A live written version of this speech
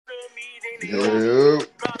Yeah.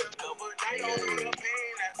 Yeah.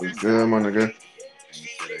 What's good, my nigga? Ain't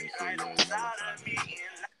shit. You already know what time it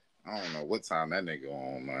is. I don't know what time that nigga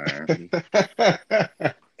on, man.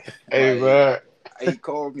 Hey, Like, man. he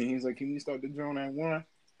called me. He's like, "Can we start the drone at 1?"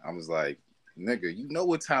 I was like, "Nigga, you know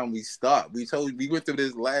what time we start? We went through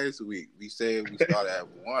this last week. We said we start at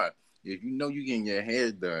 1. If you know you getting your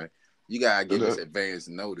hair done, you gotta give us advance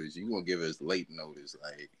notice. You gonna give us late notice,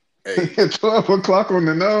 like, hey, 12 o'clock on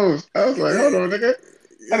the nose. I was like, hold yeah, on, nigga.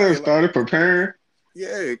 I done yeah, like, started preparing.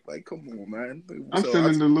 yeah, like, come on, man." I'm So I,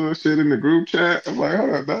 sending the little shit in the group chat. I'm like, hold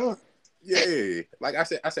on, dog. yeah, like I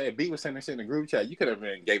said, B was sending shit in the group chat. You could have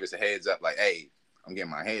been gave us a heads up, like, "Hey, I'm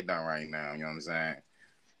getting my head done right now." You know what I'm saying?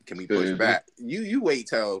 Can we push Yeah, back? You wait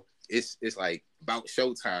till it's like about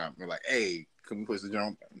showtime. We're like, "Hey, can we push the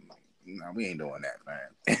jump?" Like, no, we ain't doing that,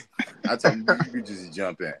 man. I told him you could just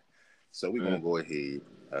jump in. So we're yeah. gonna go ahead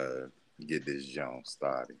get this jump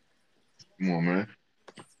started. Come on, man.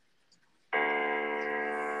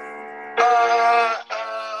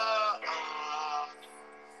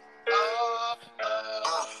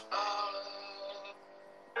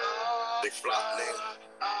 Big flop, nigga.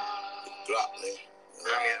 Big flop, nigga.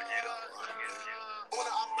 On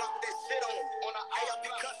a, I block that shit on. On a AIP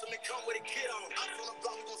custom, it come with a kit on. I on the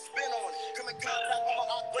block, we gon' spin on. Come in contact with my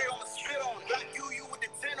upgrade, I'ma spit on. Black you with the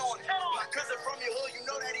 10 on. My cousin from your hood, you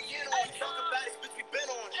know that he in on. We talk about it, bitch, we been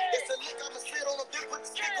on. It's a lick, I'ma sit on a big, put the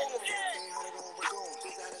stick on him. 1500 on Rick on.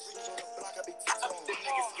 These out of shoes on the block, I be teach on. Them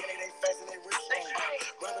niggas skinny, they fast and they rich on.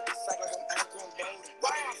 Run with this sack like I'm Akron Bold.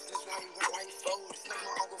 Why you snitch, why you work, why you fold? Snake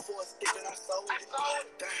my uncle for a stick that I sold.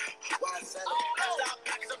 Damn, why I sell it? Pass out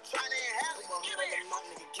packets, I'm trying to inhale it. Give me that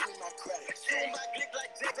nigga, give me my credit. Shoot my click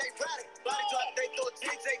like JJ Radic. Body drop, they thought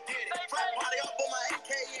JJ did it. Front body up on my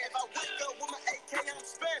AK, yeah. If I wake up with my AK, I'm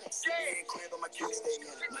Spanish. Yeah, crib on my kids, stay in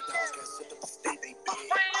it. My dogs got shipped up the state, they big.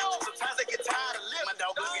 Sometimes I get tired of living. My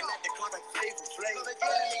dog looking at the clock like flavor. So they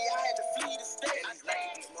telling me I had to flee the state. And these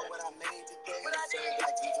ladies know what I made today. But I served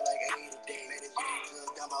like teacher like 80 today. Made it big,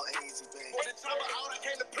 just down about 80 today. On the top of out, I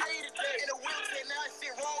came to play today. In the wheelchair, now I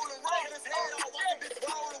shit rolling right. His head all watch the bitch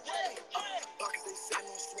roll away. Buckets, they sitting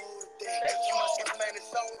on slow today. You must get a man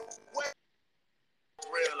that's on the way.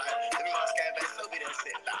 Real life. Let me my scan back, so be that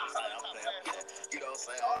shit. Nah, I'm playing. You know what I'm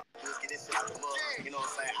saying? All just get this shit out the mud. You know what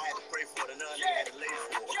I'm saying? I had to pray for it, and none had to lay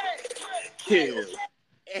for it. Kill.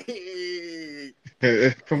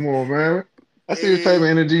 Hey. Come on, man. I see the type of Hey.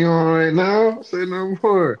 energy on right now. Say no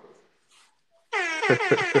more.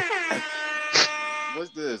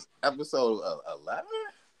 What's this? Episode 11?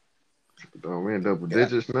 Dog, we in double God,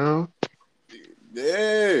 digits now.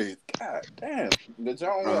 yeah. God damn. The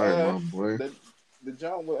John All with right, my boy. the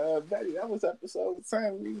John with Betty. That was episode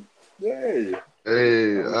 10. Yeah.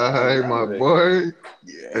 Hey, I all right, my remember it. boy.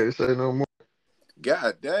 Yeah. Hey, say no more.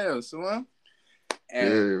 God damn, son.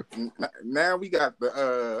 And Yeah. now we got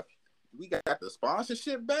the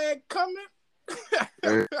sponsorship bag coming.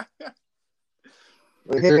 Hey,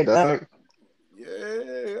 we here, dog. Yeah.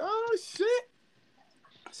 Oh shit.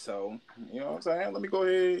 So, you know what I'm saying? Let me go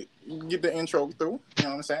ahead and get the intro through. You know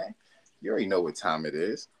what I'm saying? You already know what time it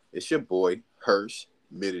is. It's your boy, Hirsch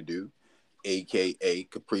Middledew, aka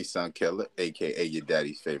Capri Sun Killer, aka your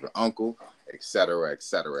daddy's favorite uncle, etc.,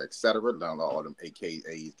 etc., etc. Let all them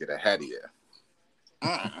AKAs get ahead of you.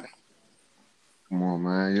 Come on,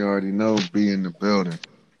 man. You already know. Be in the building.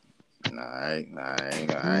 Nah, you know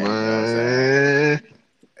what I'm saying? Man.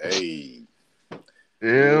 Hey, you,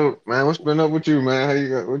 Yeah, man. What's been up with you, man? How you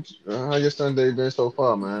got? How your Sunday been so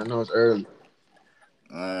far, man? I know it's early.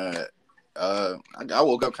 I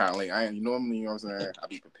woke up kind of late. I ain't normally, you know what I'm saying? I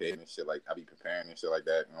be prepared and shit like I be preparing and shit like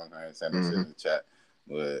that. You know what I'm saying? Sending shit Hmm. in the chat,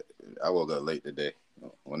 but I woke up late today.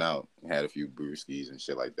 Went out, had a few brewskis and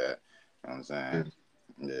shit like that. You know what I'm Yeah.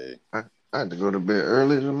 saying? Yeah. I had to go to bed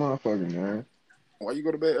early as a motherfucker, man. Why you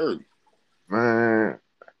go to bed early? Man,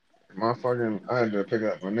 motherfucking, I had to pick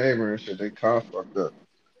up my neighbor and shit. They car fucked up.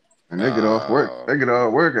 And they get off work. Uh, They get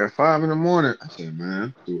off work at 5 in the morning. I said, man,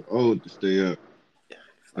 I'm too old to stay up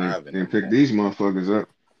five in the and pick morning. these motherfuckers up.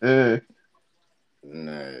 Yeah,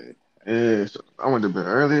 Nah. yeah. So I went to bed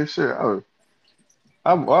early and shit.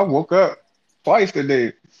 I woke up twice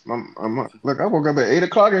today. Look, I woke up at 8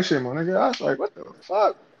 o'clock and shit, my nigga. I was like, what the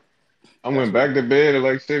fuck? I That's went what. back to bed at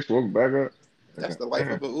like 6, woke back up. I That's got, the life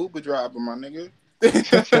damn, of an Uber driver, my nigga.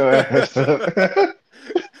 shut your ass up.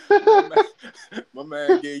 my man, my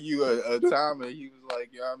man gave you a time, and he was like,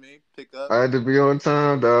 you know what I mean? Pick up. I had to be on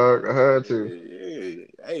time, dog. I had Yeah, to.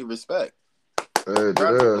 yeah. Hey, respect. Round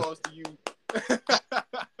of Yeah, applause to you.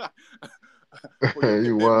 For your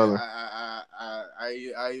you commitment. wildin'.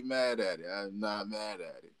 I ain't mad at it. I'm not mad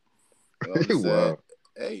at it. You know what I'm You saying? wild.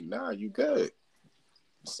 Hey, nah, you good.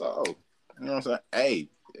 So, you know what I'm saying? Hey,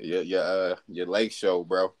 your lake show,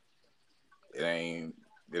 bro. It ain't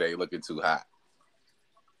it ain't looking too hot.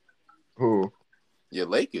 Who? Your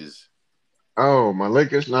Lakers. Oh, my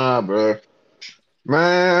Lakers, nah, bro.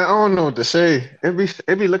 Man, I don't know what to say.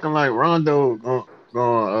 It be looking like Rondo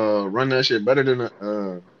gonna run that shit better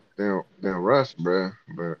than Russ, bro.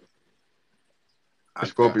 But I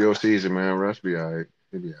it's think Scorpio season, man. Russ be alright.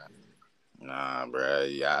 He be alright. nah, bro.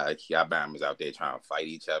 Y'all Bama's out there trying to fight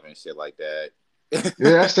each other and shit like that.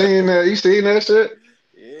 Yeah, I seen that. You seen that shit?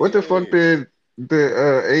 What the fuck Yeah.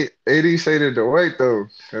 did AD say to Dwight though?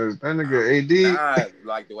 Cause that nigga AD, Nah,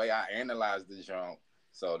 like the way I analyzed the jump.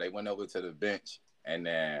 So they went over to the bench, and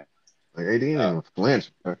then like AD ain't uh, even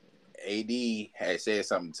flinch. Bro. AD had said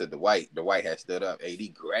something to Dwight. Dwight had stood up.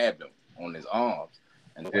 AD grabbed him on his arms,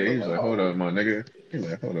 and Yeah, Dwight he was was like, like, hold up, "Oh." my nigga. He was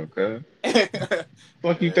like, hold up, cuz.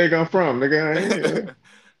 Fuck you think Yeah. I'm from, nigga? I ain't.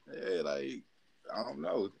 Yeah, like I don't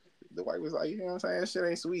know. Dwight was like, you know what I'm saying? Shit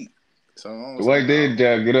ain't sweet. So you know what I'm Dwight saying?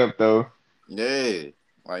 did get up though. Yeah,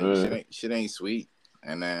 like Uh, shit ain't sweet.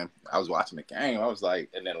 And then I was watching the game. I was like,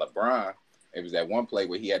 and then LeBron, it was that one play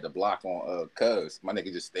where he had the block on Cuz. My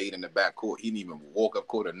nigga just stayed in the back court. He didn't even walk up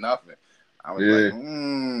court or nothing. I was like, yeah,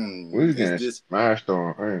 we was is getting this? smashed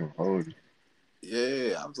on. I ain't gonna hold you.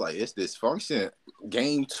 Yeah, I was like, it's dysfunction.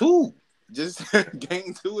 Game two, just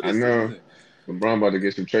game two of I the know. season. LeBron about to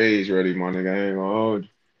get some trades ready, my nigga. I ain't gonna hold you.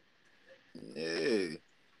 Yeah,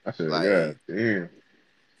 I said, like God damn.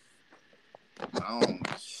 I don't.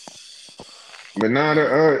 But now,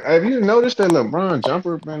 Man, have you noticed that LeBron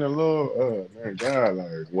jumper been a little, man, God, like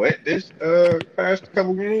wet this past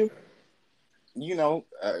couple games? no,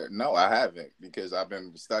 I haven't because I've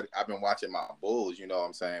been watching my Bulls. You know what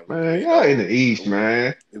I'm saying? We Man, three and y'all in zero. the East,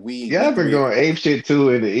 man. We Y'all been three going ape shit too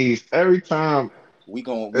in the East. Every time, we it,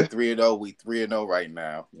 3-0. We 3-0 right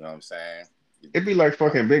now. You know what I'm saying? it be like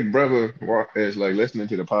fucking Big Brother is like listening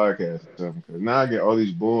to the podcast or something. Cause now I get all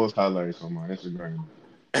these Bulls highlights on my Instagram.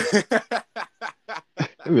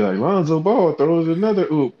 It be like Lonzo Ball throws another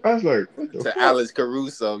oop. I was like, what the To fuck? Alex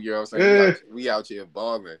Caruso, you know what I'm saying? Yeah, We out here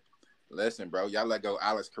balling. Listen, bro, y'all let go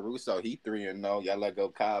Alex Caruso, he 3-0. Y'all let go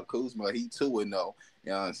Kyle Kuzma, he 2-0. You know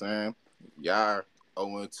what I'm saying? Y'all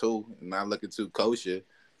 0-2, not looking too kosher.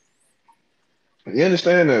 you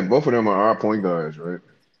understand that both of them are our point guards, right?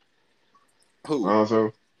 Who?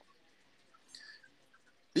 Lonzo,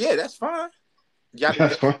 Yeah, that's fine. Y'all,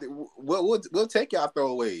 that's fine. we'll take y'all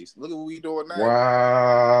throwaways. Look at what we doing now.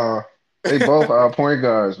 Wow. They both are point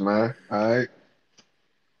guards, man. All right.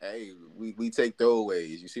 Hey, we take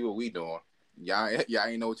throwaways. You see what we doing? Y'all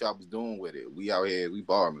ain't know what y'all was doing with it. We out here, we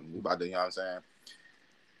balling. We about to, you know what I'm saying?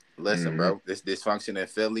 Listen, Mm-hmm. bro, this dysfunction in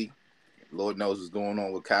Philly. Lord knows what's going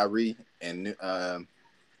on with Kyrie and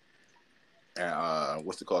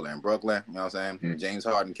what's it called in Brooklyn. You know what I'm saying? Mm-hmm. James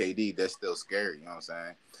Harden, KD, that's still scary. You know what I'm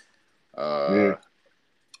saying? Yeah. Uh,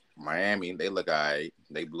 Miami, they look alright.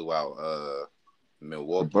 They blew out The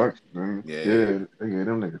Milwaukee. Bucks, man. Yeah, Yeah, they get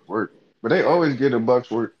them niggas work. But they yeah. always get the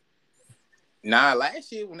Bucks work. Nah,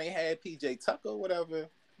 last year when they had PJ Tucker, or whatever,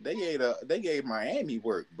 they gave Miami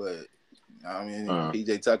work, but I mean Uh,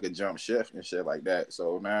 PJ Tucker jumped shift and shit like that.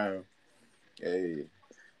 So now, hey,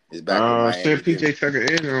 it's back in Miami shit, giving. PJ Tucker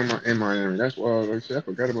is in Miami. That's why like, shit, I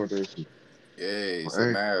forgot about that shit. Yeah, so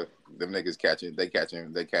Hey, now them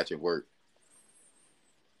niggas they catching work.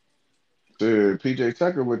 shit, PJ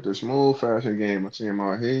Tucker with the smooth fashion game. I see him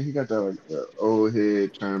out here. He got that like the old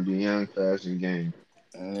head trying to be young fashion game.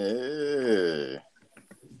 Yeah.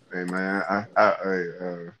 Hey man, I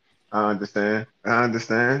understand. I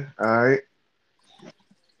understand. All right.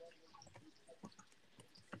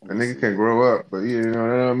 Let A me nigga see. can grow up, but you know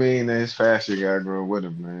what I mean? That's fast. You gotta grow with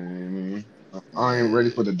him, man. I mean, I ain't ready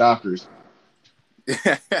Yeah. for the doctors.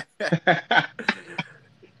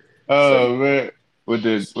 So Oh man, with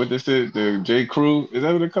the shit, the J Crew, is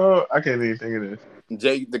that what it called? I can't even think of this.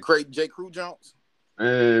 J Crew Jones.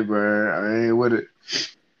 Hey, man, I ain't with it.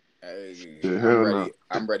 Hey, Shit, hell no.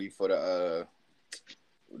 I'm ready for the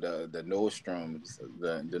Nordstroms,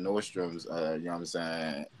 the Nordstroms. You know what I'm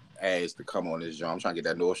saying? Ads to come on this joint. I'm trying to get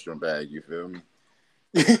that Nordstrom bag. You feel me?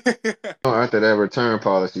 After that return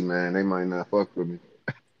policy, man, they might not fuck with me.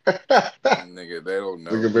 Nigga, they don't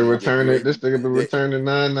know. Nigga been You returning. ain't. This nigga been returning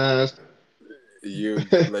nine nines. You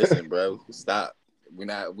listen, bro. Stop. We're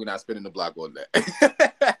not spinning the block on that.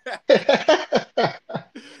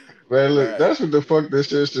 Man, look, Nah, that's what the fuck this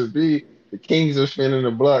shit should be. The kings of spinning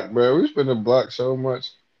the block, bro. We spin the block so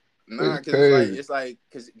much. nah, It's because crazy. it's like,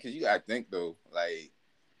 because you gotta think though, like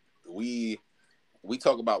we we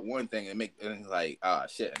talk about one thing and it's like,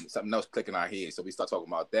 shit, and something else click in our head. So we start talking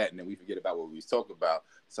about that, and then we forget about what we was talking about.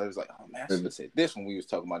 So it was like, oh man, I should have said this when we was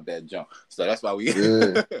talking about that jump. So that's why we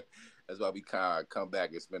Yeah. that's why we kind of come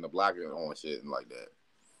back and spend a block on shit and like that.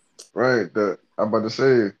 Right. I'm about to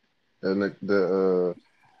say, and the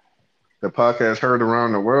podcast heard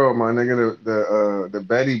around the world, my nigga. The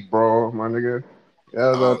Betty brawl, my nigga. Yeah, I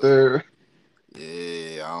was out Oh there.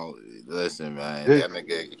 yeah, I don't listen, man. Yeah, That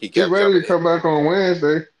nigga, he she kept ready jumping to in. come back on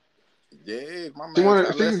Wednesday. Yeah, my She man wanted.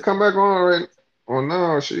 tried. She could Listen, come back on right. Well,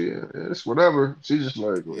 no, it's whatever. She just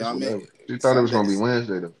like you know what it's I mean? whatever. She thought it was gonna be Sundays,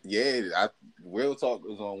 Wednesday though. yeah. Real talk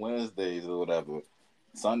was on Wednesdays or whatever.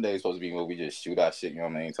 Sunday's supposed to be where we just shoot our shit. You know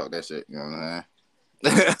what I mean? Talk that shit. You know what I'm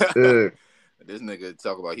saying? Yeah. This nigga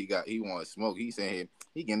talk about he want to smoke. He saying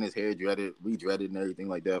he getting his hair dreaded, re-dreaded, and everything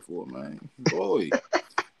like that for it, man. Boy,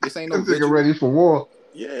 this ain't no This nigga vigil. ready for war.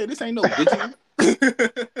 Yeah, this ain't no vigil. This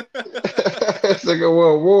nigga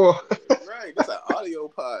want war. Right, this an audio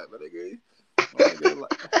pod, but nigga, my nigga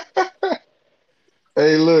like,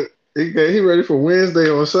 Hey, look, he ready for Wednesday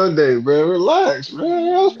on Sunday, bro. Relax, man.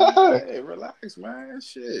 hey, relax, man.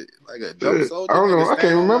 Shit, like a dope Shit. I soldier, don't nigga, know. I stand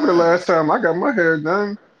can't on remember the line. last time I got my hair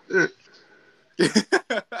done. Shit.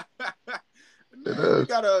 It Man, is.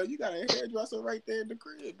 you got a hairdresser right there in the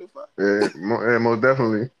crib. The fuck? Yeah, most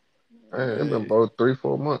definitely. Hey, it's been Hey, about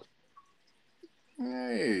 3-4 months.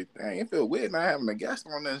 hey, dang, it feel weird not having a guest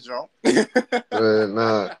on this joint.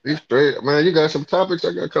 Nah, he's straight. Man, you got some topics?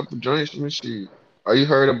 I got a couple joints. Let me see. Are you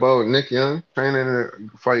heard about Nick Young training to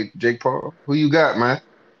fight Jake Paul? Who you got, man?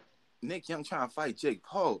 Nick Young trying to fight Jake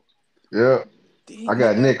Paul. Yeah, Did I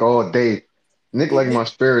got Nick Young? Nick all day. Nick Did like my Nick?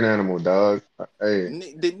 spirit animal, dog. Hey,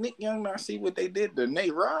 Did Nick Young not see what they did to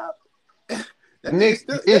Nate Robb? that nigga Nick,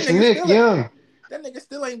 still. That it's nigga Nick still ain't. Young, That nigga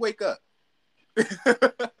still ain't wake up.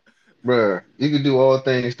 bruh. You can do all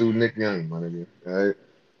things through Nick Young, my nigga. All right?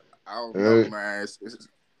 I don't All know, right? man. It's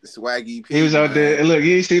Swaggy He P, was out there. man. And look,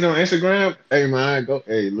 you see it on Instagram? Hey, man, go.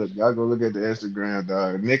 Hey, look, y'all go look at the Instagram,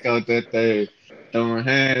 dog. Nick out that thing throwing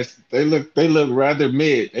hands. They look rather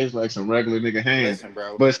mid. It's like some regular nigga hands, Listen,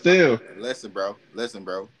 bro. but still, Listen, bro. Listen,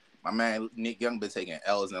 bro. My man Nick Young been taking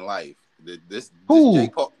L's in life. This who?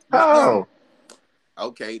 Jake Paul, Nick Young. How?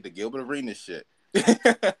 Okay, the Gilbert Arenas shit.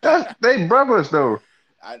 That's they brothers though.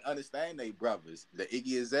 I understand they brothers. The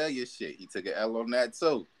Iggy Azalea shit. He took an L on that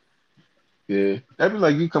too. Yeah, that'd be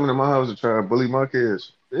like you coming to my house and trying to bully my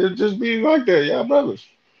kids. It'd just be like that, y'all brothers.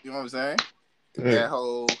 You know what I'm saying? Yeah, That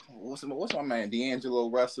whole what's my man D'Angelo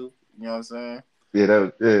Russell? You know what I'm saying? yeah.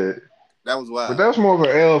 That was But wild. that was more of an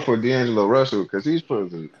L for D'Angelo Russell because he's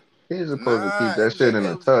supposed to keep Nah, that shit in it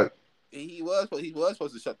a was tuck. he was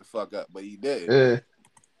supposed to shut the fuck up, but he did. Yeah,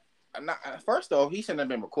 First off, he shouldn't have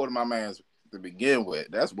been recording my man's to begin with.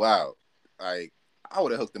 That's wild. Like I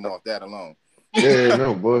would have hooked him off that alone. yeah,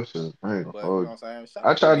 no bullshit. I ain't gonna But you hold know you. what I'm saying? Shout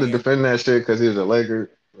I out to tried to Dan. defend that shit because he was a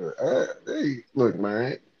Laker. But, hey, look,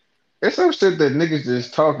 man, it's some shit that niggas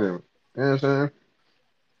just talking. You know what I'm saying?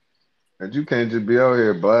 And you can't just be out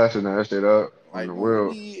here blasting that shit out in Like the when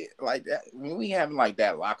world. we like that, when we having like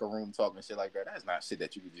that locker room talking shit like that, that's not shit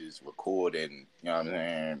that you can just record and you know what I'm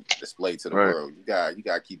saying, display to the Right, world. You got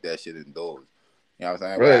to keep that shit indoors. You know what I'm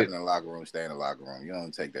saying? What right. happened in the locker room, stay in the locker room. You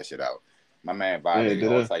don't take that shit out. My man Yeah, violated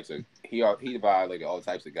did all us. types of he violated all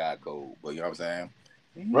types of God code. But you know what I'm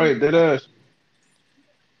saying? Right, did us.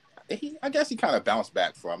 I guess he kind of bounced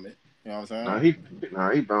back from it. You know what I'm Nah,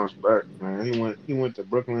 saying? he bounced back, man. He went to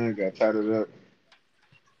Brooklyn, got tatted up.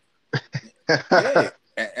 Yeah.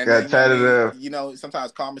 And then Got you know what I tatted mean. up You know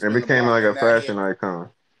sometimes karma and spin the became block, like and a now fashion icon.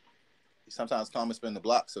 sometimes karma spin the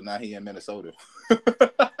block. So now he in Minnesota.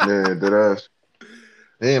 Yeah, did us.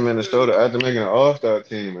 He in Minnesota after making an All-Star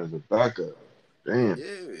team as a backup. Damn.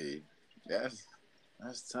 Yeah,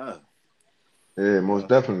 that's tough. Yeah, You most know?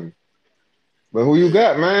 definitely. But who you Yeah.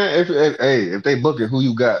 got, man? If they book it, who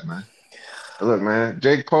you got, man? Look, man,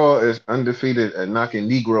 Jake Paul is undefeated at knocking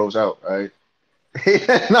Negroes out, right? He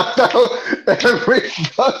knocked out every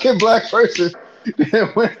fucking black person.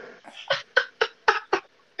 When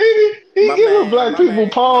he My giving man, black my people man,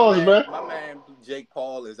 my pause, man, man. my man Jake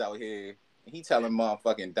Paul is out here. He telling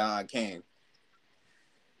motherfucking Don King,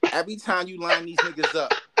 every time you line these niggas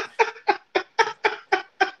up,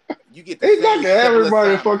 you get the He's same knocking simple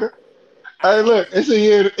everybody, assignment. fucker. Hey, look, it's a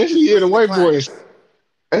year. It's a year to Explain the white boys. climax.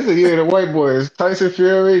 It's a year to white boys. Tyson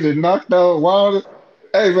Fury, the knocked out Wilder.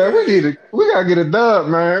 Hey, man, Yeah, we gotta get a dub,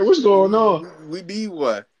 man. What's going on? we need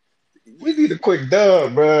one. We need a quick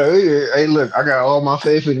dub, bro. Hey, look, I got all my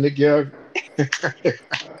faith in Nick Young.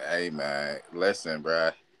 Hey man, listen,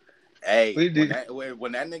 bro. Hey, We when did. that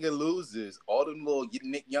nigga loses, all them little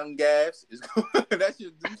Nick Young gaffs is that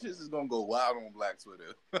shit. Them shits is gonna go wild on Black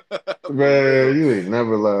Twitter. For Man, real. you ain't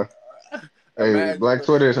never lie. Hey, Imagine, Black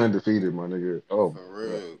Twitter is undefeated, my nigga. Oh for my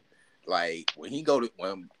god. real. Like when he go to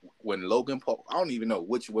when Logan Paul, I don't even know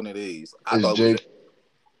which one it is. I It's thought it was Jake,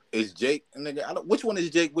 it's Jake, nigga. I don't, which one is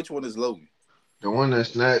Jake? Which one is Logan? the one that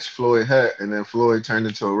snatched Floyd hat and then Floyd turned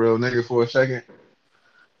into a real nigga for a second.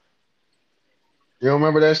 You don't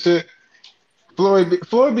remember that shit?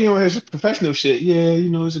 Floyd be on his professional shit. Yeah, you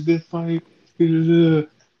know, it's a good fight. You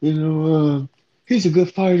know, he's a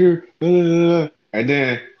good fighter. And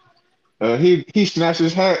then he snatched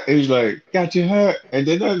his hat and he's like, got your hat. And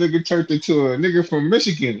then that nigga turned into a nigga from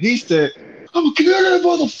Michigan. He said, I'm gonna kill that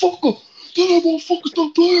motherfucker. That motherfucker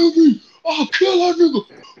stop playing with me. I'll kill that nigga.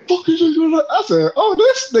 Fuck you, nigga. I said, oh,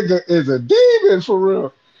 this nigga is a demon for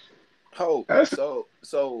real. Oh, That's so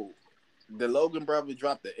the Logan brother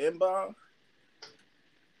dropped the N bomb.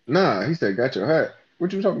 nah. He said, got your hat.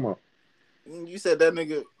 What you talking about? You said that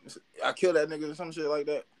nigga, I killed that nigga or some shit like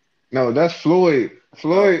that. No, that's Floyd. Oh,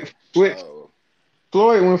 Floyd switched. oh,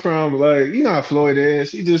 Floyd went from like, you know how Floyd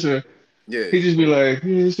is. yeah, He just be like,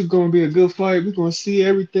 yeah, this is gonna be a good fight. We're gonna see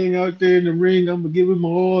everything out there in the ring. I'm gonna give him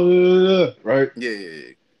all, right?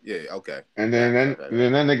 yeah. Okay, And then, got it, then, got it, got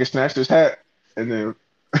then that nigga snatched his hat, and then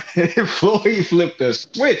Floyd flipped a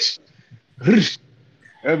switch. That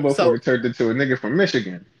So motherfucker turned into a nigga from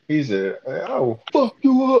Michigan. He said, "Oh, fuck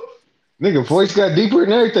you up." Nigga voice got deeper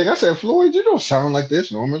and everything. I said, Floyd, you don't sound like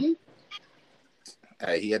this normally.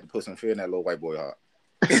 hey, he had to put some fear in that little white boy heart.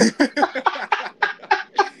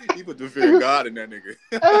 He put the fear of Nigga, God in that nigga.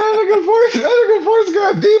 that nigga voice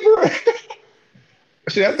got deeper.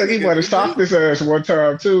 See, I This think he nigga, might have stopped his ass one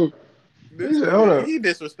time too. He this said, hold nigga, up, he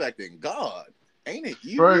disrespecting God. Ain't it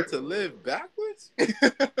evil right? to live backwards? He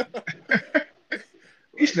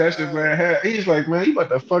Like, snatched his man hair. He's like, man, you about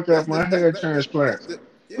to fuck up my hair transplant.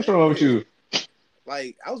 What's wrong with yeah. you?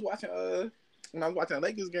 Like I was watching when I was watching the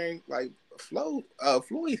Lakers game, like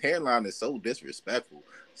Floyd's hairline is so disrespectful.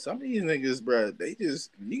 Some of these niggas, bro, they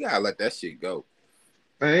just you gotta let that shit go.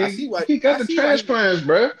 Man, he got the transplants,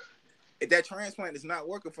 bro. That transplant is not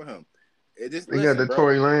working for him. Just He got listen, the bro.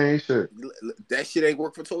 Tory Lane shit, That shit ain't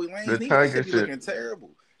work for Tory the Lanez neither. That Tiger shit be shit. looking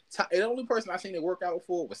terrible. The only person I seen it work out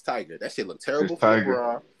for was Tiger. That shit looked It's terrible for Tiger.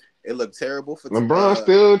 LeBron. It looked terrible for LeBron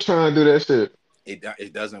still trying to do that shit.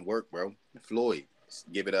 it doesn't work, bro. Floyd,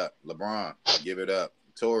 give it up. LeBron, give it up.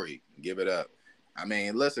 Tory, give it up. I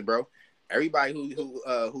mean, listen, bro. Everybody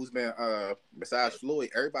who's been besides Floyd,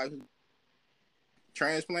 everybody who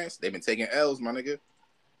transplants, they've been taking L's, my nigga.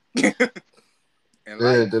 In Yeah,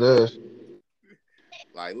 life, did us.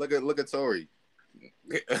 like look at Tory.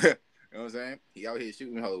 You know what I'm saying? He out here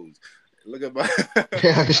shooting hoes. Look at my.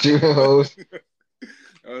 Yeah, I can shoot hoes. You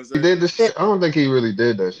know what I'm He saying? did the shit. I don't think he really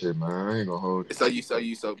did that shit, man. I ain't gonna hold you. So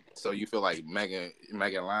you feel like Megan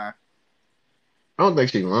lying? I don't think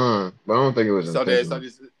she lying, but I don't think it was So there, intentional.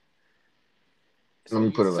 Let so me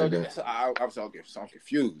you put it so, like that. so I'm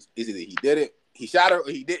confused. Is it that he did it? He shot her or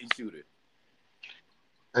he didn't shoot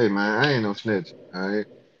Hey, man, I ain't no snitch. All right.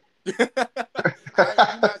 her? You not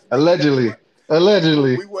snitching that Allegedly.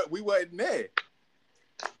 Allegedly. we wasn't there.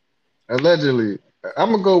 Allegedly.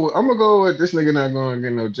 I'm gonna go with this nigga not going to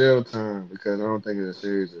get no jail time because I don't think it's as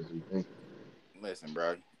serious as you think. Listen,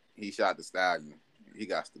 bro. He shot the stallion. He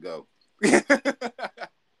got to go.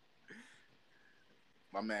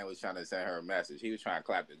 My man was trying to send her a message. He was trying to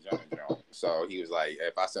clap the joint. So he was like,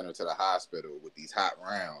 if I send her to the hospital with these hot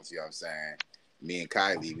rounds, you know what I'm saying? Me and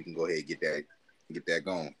Kylie, we can go ahead and get that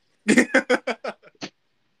going.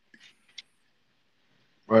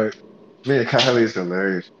 Right. Me and Kylie is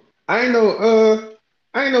hilarious. I ain't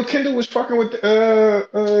know Kendall was fucking with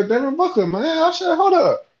Devin Booker, man. I said, hold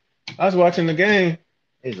up. I was watching the game.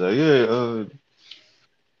 He's like, yeah,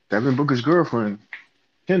 Devin Booker's girlfriend,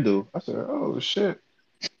 Kendall. I said, oh shit.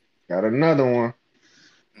 Got another one.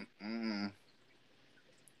 Mm-mm.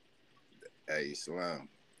 Hey, Slim.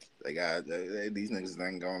 These niggas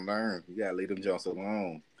ain't gonna learn. You gotta leave them jokes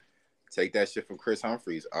alone. Take that shit from Chris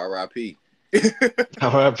Humphries, R.I.P.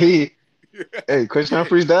 R.I.P. Hey, Chris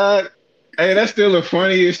Humphries died. Hey, that's still the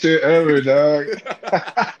funniest shit ever, dog.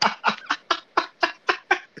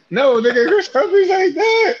 No, nigga, Chris Humphries ain't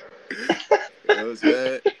dead. You know what I'm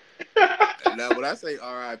saying? Now, when I say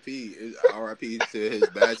R.I.P., it's R.I.P. to his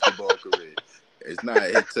basketball career. It's not a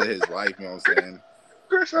hit to his life, you know what I'm saying?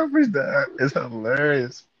 Chris Humphries died. It's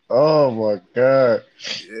hilarious. Oh my god.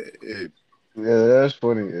 Yeah, Yeah, that's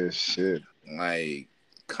funny as shit. like,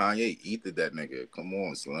 Kanye ethered that nigga. Come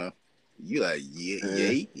on, Slim. You like, Yeah,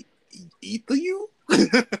 yay? Ether you? yeah,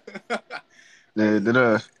 like, did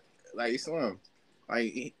us. like Slim,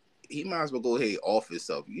 like he might as well go ahead off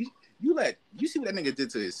himself. You see what that nigga did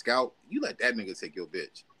to his scalp? You let that nigga take your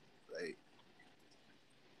bitch. Like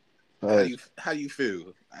how do you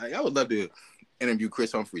feel? I would love to interview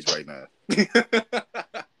Chris Humphries right now.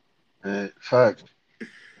 Fact.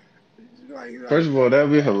 First of all, that'd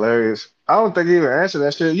be hilarious. I don't think he even answered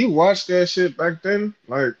that shit. You watched that shit back then?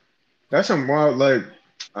 Like, that's some wild, like,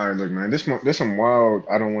 all right, look, man, this some wild,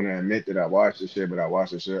 I don't want to admit that I watched this shit, but I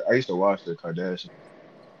watched this shit. I used to watch the Kardashians.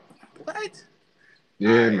 What?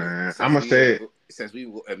 Yeah, man. I'm gonna say it. Since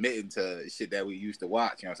we admitting to shit that we used to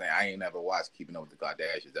watch, you know what I'm saying? I ain't never watched Keeping Up with the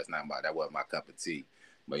Kardashians. That wasn't my cup of tea.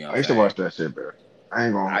 But you know I used to watch that shit, bro. I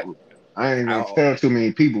ain't gonna tell too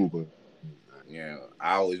many people, but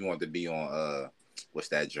I always wanted to be on what's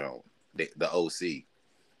that joint? The OC.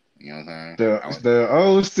 You know what I'm saying? The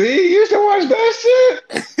OC. You used to watch that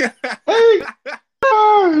shit. Hey,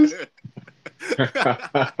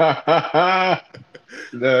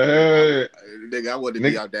 the hell. Nigga, I wanted to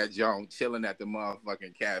be out that joint, chilling at the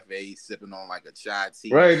motherfucking cafe, sipping on like a chai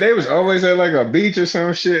tea. Right, they was always at like a beach or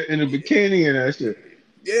some shit in a bikini and that shit.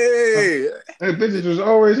 Yeah, that bitches was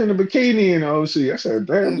always in a bikini in the OC. I said,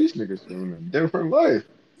 damn, these niggas living a different life.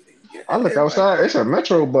 I look outside, it's a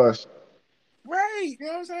metro bus. Right, you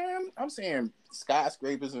know what I'm saying? I'm saying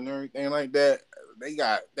skyscrapers and everything like that. They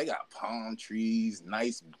got palm trees,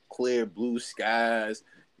 nice clear blue skies.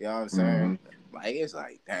 You know what I'm saying? Like it's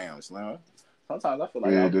like damn, Slim. Sometimes I feel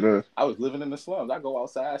like I was living in the slums. I go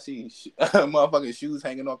outside, see motherfucking shoes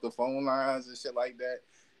hanging off the phone lines and shit like that.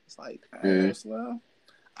 It's like damn, Slim.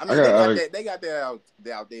 I mean, they got that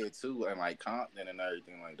out there too, and like Compton and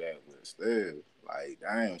everything like that. But still, like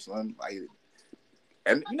damn, Slim. Like,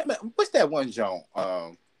 and you know, what's that one joint?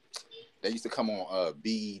 That used to come on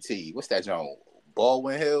BET. What's that joint?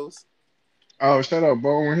 Baldwin Hills. Oh, shout out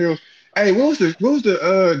Baldwin Hills. Hey, what was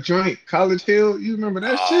the joint College Hill? You remember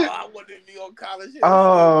that shit? I wanted to be on College Hill.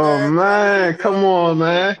 Oh man, come on,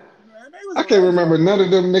 man. I can't remember none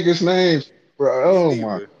of them niggas' names, bro. Oh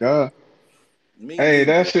my god. Hey,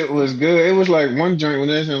 that shit was good. It was like one joint when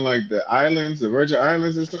they was in like the islands, the Virgin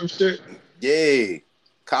Islands or some shit. Yeah.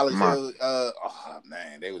 College Hill, oh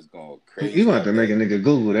man, they was going crazy. You want to make a nigga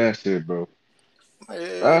Google that shit, bro.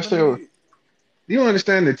 You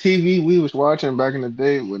understand the TV we was watching back in the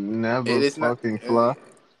day would never fucking fly.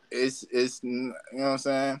 It's you know what I'm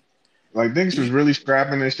saying? Like niggas was really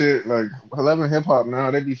scrapping and shit. Like 11 hip hop now,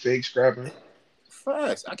 they be fake scrapping.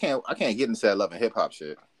 Facts. I can't get into that 11 hip hop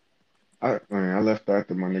shit. I left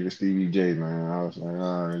after my nigga Stevie J, man. I was like,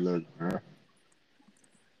 all right, look, man.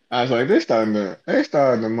 I was like, they starting to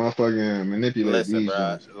motherfucking manipulate these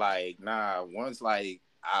bro. Like, nah, once like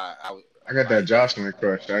I got that Jocelyn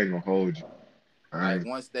crush. I ain't gonna hold you. Like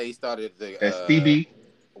once they started the Stevie,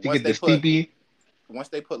 once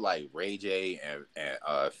they put like Ray J and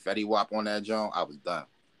Fetty Wap on that joint, I was done.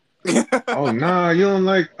 Oh nah, you don't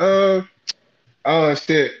like oh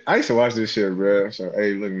shit. I used to watch this shit, bro. So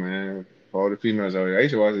hey, look, man, for all the females out here, I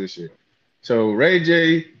used to watch this shit. So Ray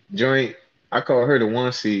J joint, I call her the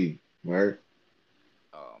 1 seed, right?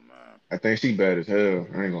 Oh man, I think she bad as hell.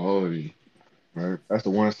 I ain't gonna hold you, right? That's the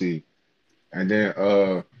 1 seed, and then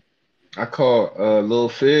I call Lil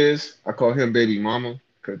Fizz, I call him baby mama,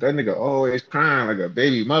 cause that nigga always crying like a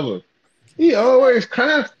baby mother. He always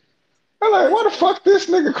crying. I'm like, why the fuck this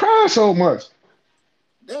nigga crying so much?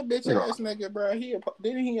 That bitch ass nigga, bro.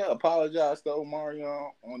 Didn't he apologize to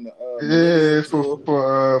Omarion on the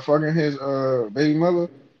for fucking his baby mother?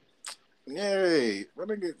 Yeah,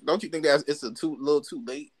 don't you think it's a little too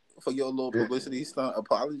late for your little publicity stunt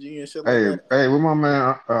apology and shit like that? Hey, what my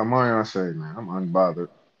man Marion say, man? I'm unbothered.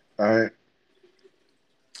 All right,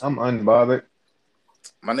 I'm unbothered.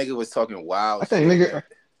 My nigga was talking wild. I think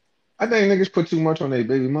niggas put too much on their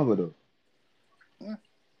baby mother though.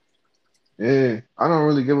 Yeah, I don't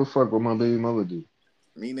really give a fuck what my baby mother do.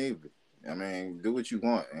 Me neither. I mean, do what you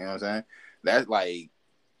want. You know what I'm saying? That's like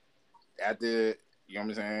after, you know what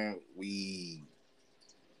I'm saying? We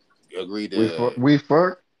agreed to we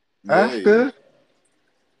fuck after.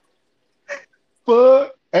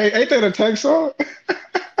 Fuck. Hey, ain't that a tank song?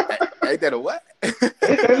 Ain't that a what? Ain't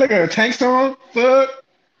that like a tank song? Fuck.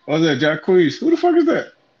 Or is that Jacquees? Who the fuck is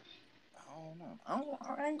that? I don't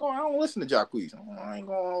know. I don't listen to Jacquees. I ain't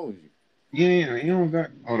gonna hold you. Yeah, you don't got.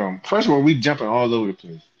 Hold on. First of all, we jumping all over the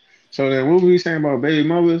place. So then, what were we saying about baby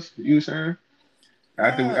mothers? You saying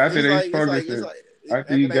after they fuck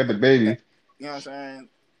after you got the baby? You know what I'm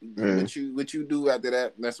saying? What you do after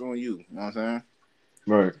that? That's on you. You know what I'm saying?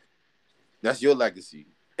 Right. That's your legacy.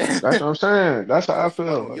 That's what I'm saying. That's how I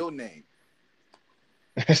feel. On your name.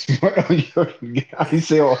 That's what on your. I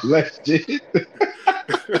say all that shit.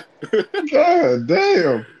 God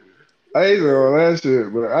damn. I hate all that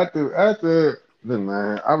shit, but after look,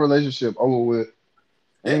 man, our relationship over with.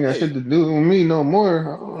 Ain't got Yeah. shit to do with me no more. You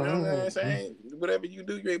know what I'm saying? Whatever you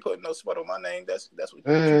do, you ain't putting no sweat on my name. That's what you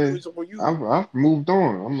do Hey, is for you. I've moved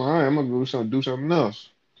on. I'm all right. I'm gonna do something else.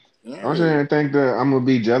 I'm Yeah. saying think that I'm gonna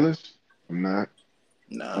be jealous. I'm not.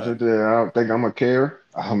 I'm Nah. saying that I don't think I'm gonna care.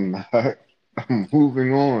 I'm not. I'm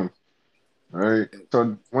moving on. Right.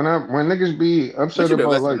 So when niggas be What upset you been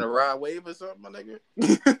about listening like, to Rod Wave or something, my nigga?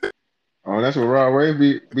 oh, that's what Rod Wave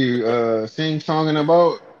be sing songing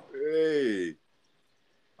about. Hey.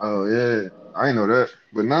 Oh yeah, I ain't know that.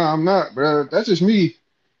 But nah, I'm not, bro. That's just me.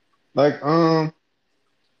 Like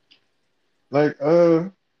like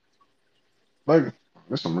like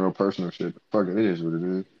that's some real personal shit. Fuck it, it is what it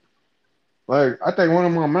is. Like I think one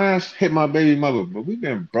of my mans hit my baby mother, but we've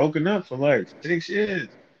been broken up for like 6 years,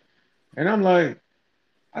 and I'm like,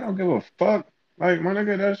 I don't give a fuck. Like my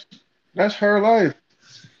nigga, that's her life.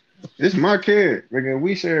 It's my kid. Nigga,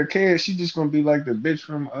 we share a kid. She just gonna be like the bitch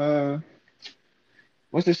from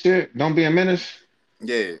what's the shit? Don't be a menace.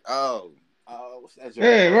 Yeah. Oh. What's that joint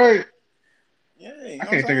Yeah, called? right. Yeah, you I know what I'm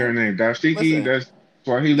can't think of her saying? name. Dashiki. Listen, That's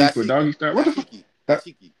Swahili for Dashiki. doggy style. What the fuck? Dashiki. That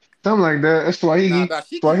Dashiki. something like that. That's Nah, Swahili.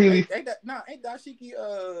 Dashiki. Swahili. Ain't Dashiki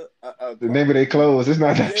The name of their clothes. It's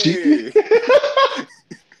not Dashiki. yeah.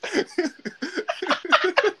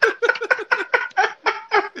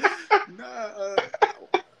 Nah,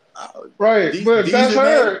 Right, but that's Deja name?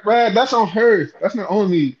 her, man. That's on her. That's not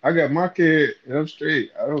on me. I got my kid, and I'm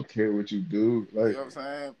straight. I don't care what you do. You Like, know what I'm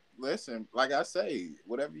saying? Listen, like I say,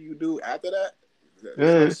 whatever you do after that,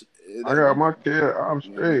 there's no. yeah, I got my kid. I'm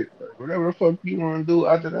straight. Like, whatever the fuck you want to do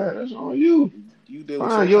after that, that's on you. You deal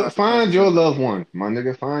with your Find consequences, your and loved one, my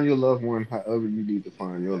nigga. Find your loved one. However you need to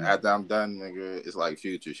find your loved after I'm done, nigga, it's like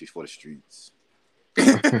Future. She's for the streets.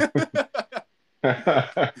 one.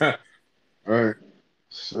 Right.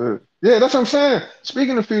 Shit. Yeah, that's what I'm saying.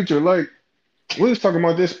 Speaking of future, like we was talking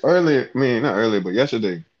about this earlier. I mean, not earlier, but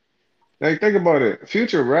yesterday. Like, think about it.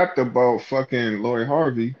 Future rapped about fucking Lori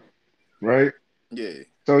Harvey, right? Yeah.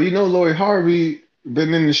 So you know Lori Harvey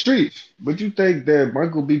been in the streets, but you think that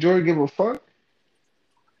Michael B. Jordan give a fuck?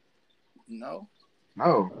 No.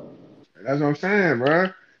 No, that's what I'm saying, bro.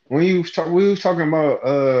 We was talking about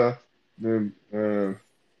the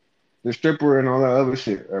stripper and all that other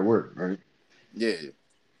shit at work, right? Yeah.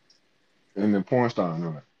 And the porn star and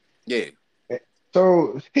all Yeah. that.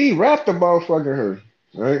 So he rapped about fucking her,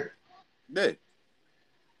 right? Yeah.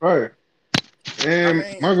 Right. I And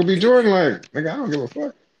mean, Michael B. Jordan, like, nigga, I don't give a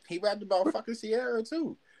fuck. he rapped about fucking Sierra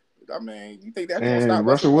too. I mean, you think that's gonna stop And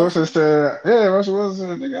Russell Russell Wilson Wilson? said, yeah, Russell Wilson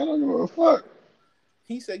said, nigga, I don't give a fuck.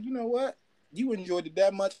 He said, you know what? You enjoyed it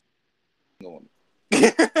that much on me.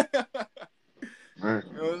 Right.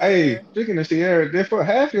 You know what I'm Hey, saying? speaking of Sierra, then for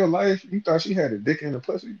half your life, you thought she had a dick in the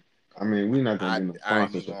pussy. I mean, we not gonna I do no I ain't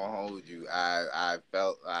even sponsorship. gonna hold you. I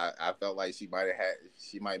felt like she might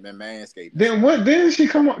have been manscaping or Then something. what? Then she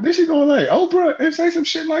come on? Then she go like Oprah and say some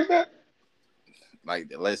shit like that?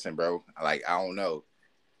 Like, listen, bro. Like, I don't know.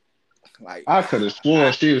 Like, I could have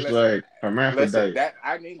swore she was listen, like listen. hermaphrodite. That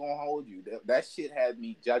I ain't gonna hold you. That shit had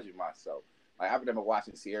me judging myself. Like, I remember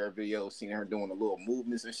watching Sierra videos, seeing her doing the little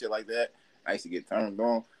movements and shit like that. I used to get turned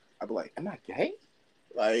on. I'd be like, am I gay?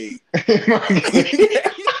 Like,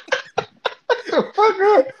 The fuck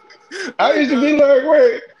up. I like, used to be like,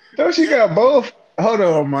 wait, don't she yeah. got both? Hold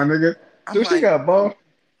on, my nigga. I'm Do she like, got both?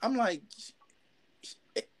 I'm like,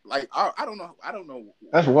 I don't know. I don't know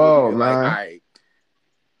That's what you wild, feel like. man. I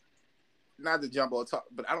not to jump on top,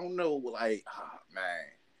 but I don't know. Like, oh, man,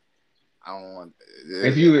 I don't want.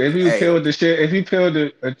 If you Hey, peeled the shit, if you peeled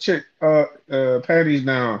a chick panties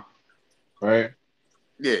down, right?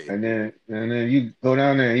 yeah. And then you go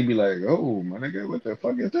down there and you be like, oh my nigga, what the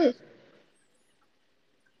fuck is this?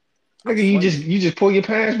 I'm Nigga, swinging. you just pull your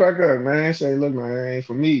pants back up, man. Say, look, man, it ain't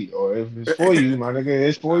for me. Or if it's for you, my nigga,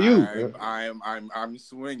 it's for you. I'm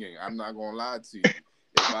swinging. I'm not gonna lie to you.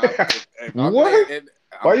 If I'm there, What? and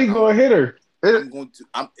Why you gonna hit her? I'm going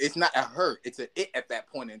to. It's not a her. It's a it at that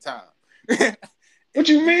point in time. What if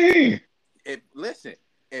you you mean? listen,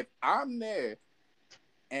 if I'm there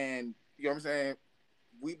and you know what I'm saying,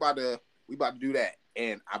 we about to do that,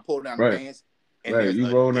 and I pull down the Right, pants, and right. there's You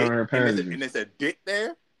a roll down dick, her and panties. there's a dick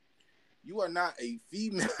there. You are not a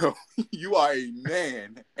female. You are a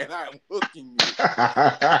man, and I'm hooking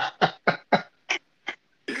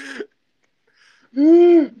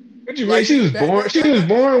What you mean? like She was born. She was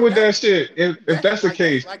born with that shit. If that's the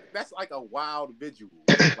case, that's like a wild visual.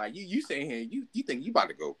 Like you sitting here, you think you about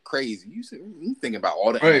to go crazy. You thinking about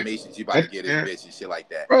all the right? animations you about to get this bitch and shit like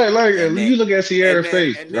that. Right, like And then you look at Sierra's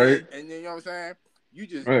face, right? and then you know what I'm saying?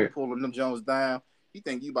 You Right, pulling them Jones down. You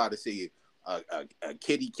think you about to see a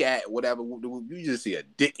kitty cat, whatever. You just see a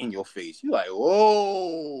dick in your face. You like,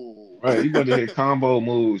 whoa. right. You about to hit combo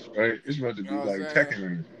moves, right? It's about to You know be what I'm like saying?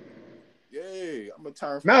 Tekken. Yeah, I'm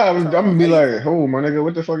gonna Nah, I'm turn gonna on be Ace. like, oh my nigga,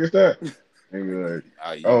 what the fuck is that? And be like,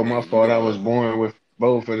 You oh my mean you fault, I was doing? born with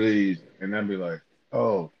both of these, and I'd be like,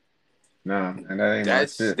 oh, nah, and that ain't my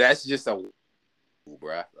shit. That's just a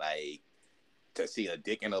bruh. Like to see a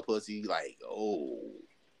dick in a pussy, like But oh.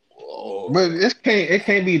 it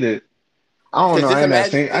can't be the. I don't Cause know. just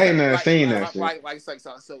imagine, I just ain't never like seen that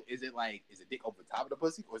shit. so is it like is the dick over top of the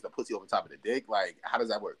pussy or is the pussy over top of the dick? Like how does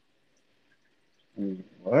that work?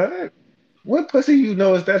 What? What pussy you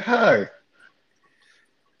know is that high?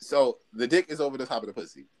 So the dick is over the top of the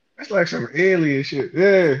pussy. That's like some alien shit.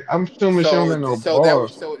 Yeah, I'm assuming she don't got no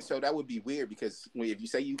balls. So that would be weird because if you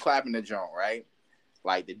say you clapping the joint, right?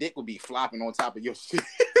 Like the dick would be flopping on top of your shit.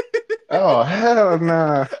 Oh hell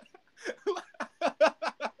nah,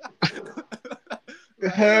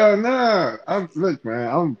 like hell nah. I'm look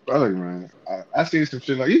man. Look man. I see some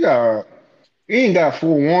shit like you ain't got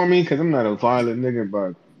forewarn me because I'm not a violent nigga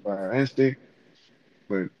by instinct.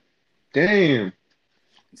 But damn,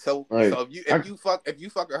 so like I if you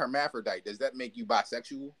fuck a hermaphrodite, does that make you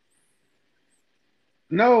bisexual?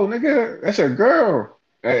 no nigga, that's a girl.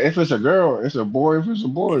 If it's a girl, it's a boy. If it's a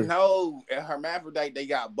boy, No, a hermaphrodite they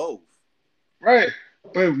got both. right?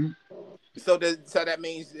 But So that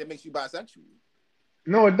means it makes you bisexual.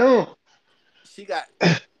 no, it don't. She got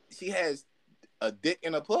she has a dick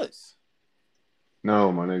and a puss.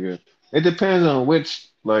 No, my nigga. It depends on which,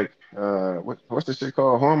 like, what's the shit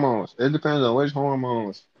called? Hormones. It depends on which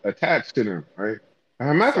hormones attached to them, right? A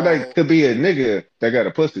hermaphrodite So could be a nigga that got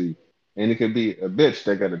a pussy, and it could be a bitch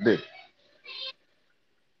that got a dick.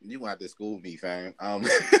 you want to school me, fam. All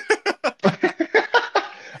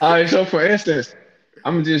right, so for instance,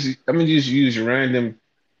 I'm gonna just use random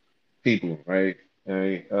people, right? All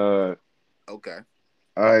right, Okay.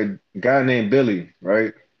 all right, guy named Billy,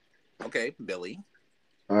 right? Okay, Billy.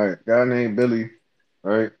 All right, guy named Billy,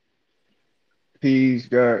 right? He's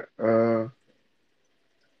got I'm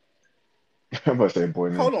about to say boy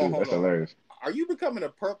named Stu. Hold That's on. hilarious. Are you becoming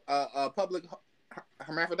a public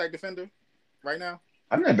hermaphrodite defender right now?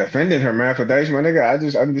 I'm not defending hermaphrodites, my nigga. I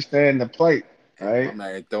just understand the plight, My right?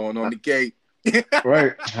 man throwing on the gate.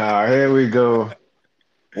 Right. Ah, here we go.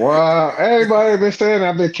 Wow, everybody been saying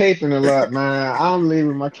I've been caping a lot, man. I'm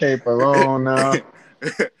leaving my cape alone now. My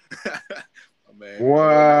man throwing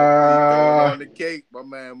Wow. on the cake. My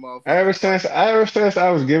man, Ever motherfucking since ever since I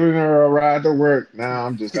was giving her a ride to work, now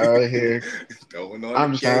I'm just out here. throwing on the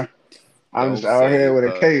I'm just out, cake. I'm just Don't out here save with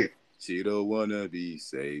a her. cape. She don't wanna be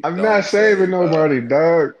saved. I'm not Don't saving save her. nobody,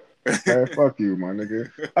 dog. Man, fuck you, my nigga.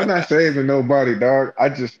 I'm not saving nobody, dog.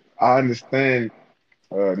 I understand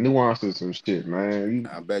nuances of shit, man.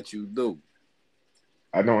 I bet you do.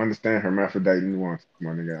 I don't understand hermaphrodite nuance,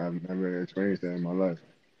 my nigga. I've never experienced that in my life.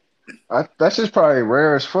 That's just probably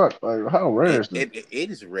rare as fuck. Like, how rare is that?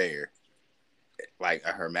 It is rare. Like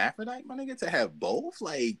a hermaphrodite, my nigga, to have both.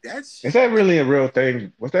 Like Is that's that really a real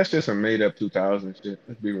thing? Was that just a made up 2000 shit?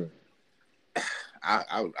 Let's be real.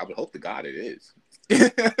 I would hope to God it is.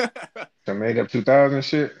 Some made up 2000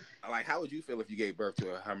 shit? Like, how would you feel if you gave birth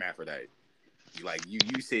to a hermaphrodite?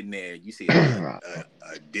 You sitting there, you see I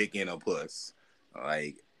a dick in a puss,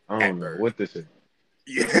 like at don't know birth. what this is.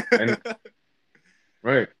 Yeah, And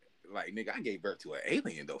right. like nigga, I gave birth to an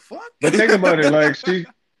alien. The fuck? But think about it, like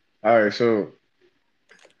all right, so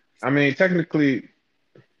I mean technically,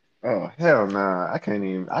 oh hell nah. I can't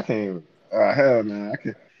even hell nah. I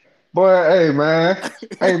can't boy, hey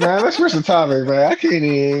man, let's switch the topic, man. I can't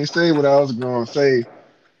even say what I was gonna say.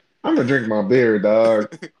 I'm gonna drink my beer,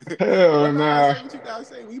 dog. Well, Hell nah, nah. say what you gotta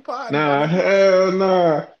say. We potting, my Nah, nigga. hell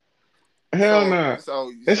nah. Hell So, nah.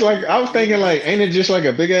 so, It's so like I was thinking you like, ain't it just like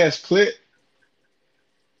a big ass clit?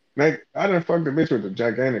 Like I done fucked a bitch with a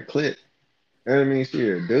gigantic clit. You know what I mean? She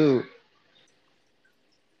a dude.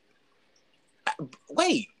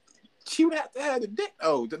 wait. She would have to have a dick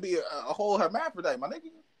to be a whole hermaphrodite, my nigga.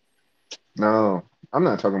 No, I'm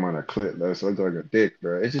not talking about a clit though. So it's like a dick,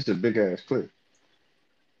 bro. It's just a big ass clit.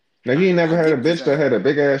 Like you ain't never I had get a what you're bitch that saying. had a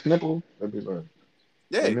big ass nipple? That'd be like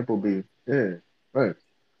the Yeah. nipple be yeah, right.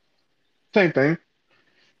 Same thing.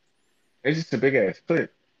 It's just a big ass clit.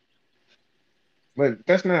 But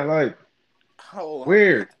that's not like Oh,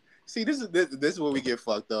 weird. see, this is where we get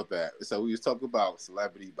fucked up at. So we was talking about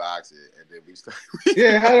celebrity boxing, and then we start.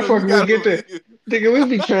 Yeah, how the fuck We we got get there? Nigga,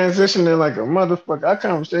 we be transitioning like a motherfucker. Our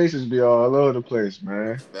conversations be all over the place,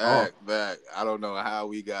 man. Oh, back. I don't know how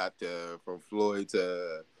we got from Floyd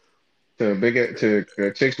to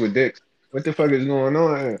to chicks with dicks. What the fuck is going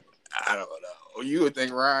on here? I don't know. You would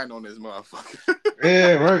think Ryan on this motherfucker.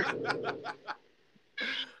 Yeah, right.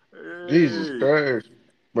 Jesus Hey. Christ.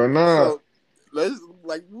 But nah, So let's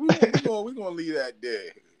like we gonna leave that there.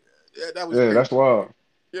 Yeah, that was yeah, that's crazy. wild.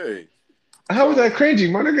 Yeah. How was So that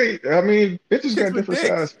cringy, my nigga? I mean, bitches chicks got with different dicks,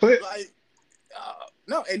 size clits. like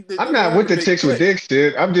no, and it I'm doesn't not have with a the big chicks with clit. dick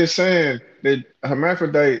shit. I'm just saying that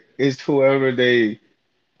hermaphrodite is whoever they.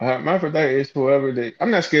 I'm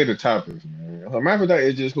not scared of topics, man. Hermaphrodite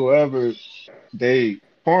is just whoever they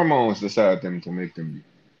hormones decide them to make them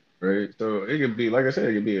be, right? So it could be, like I said,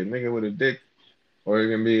 it could be a nigga with a dick, or it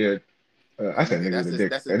can be I said Nigga, nigga with a that's a dick,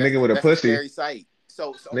 that's a a that's nigga a, with a that's a pussy, scary sight.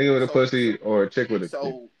 So so nigga with a so so pussy, or a chick with a dick.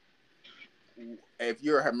 so if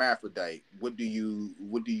you're a hermaphrodite, what do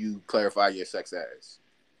you clarify your sex as?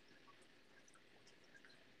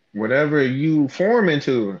 Whatever you form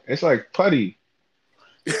into, it's like putty.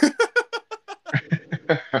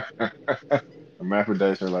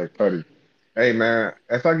 Hermaphrodites are like putty. Hey man,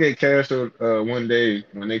 if I get canceled one day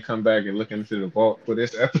when they come back and look into the vault for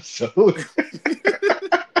this episode,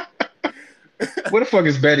 where the fuck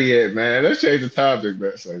is Betty at, man? Let's change the topic,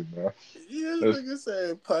 that's like, bro. This Let's, nigga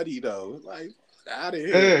said putty though. Like out of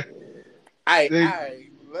here. eh, they, I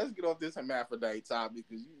let's get off this hermaphrodite topic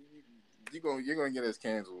because you're gonna get us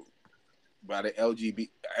canceled by the LGBT.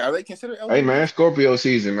 Are they considered hey man, LGBT? Scorpio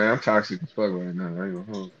season, man. I'm toxic as fuck right now. I ain't gonna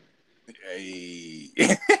hold you. Hey.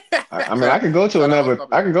 I mean, I could go to Shout out another. I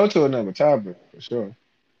Scorpio. could go to another topic for sure.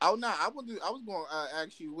 Oh no, I was going to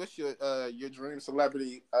ask you what's your dream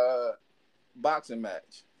celebrity boxing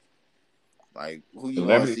match? Like who you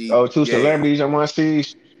want to Celebrity. see? Oh, two Yeah, celebrities I want to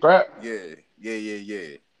see scrap. yeah.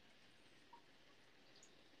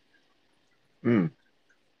 Mm.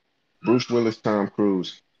 Bruce Willis, Tom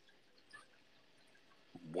Cruise.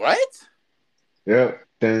 What? Yep.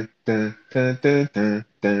 Dun, dun, dun, dun, dun,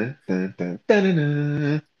 dun, dun, dun, dun, dun,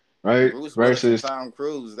 dun. Right? Bruce Willis and Versus Tom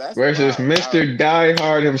Cruise. That's versus wild. Mr. Die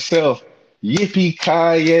Hard himself. Yippee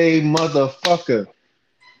ki motherfucker.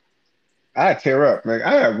 I tear up, man.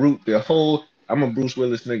 I root the whole. I'm a Bruce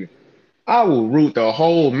Willis nigga. I will root the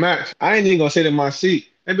whole match. I ain't even gonna sit in my seat.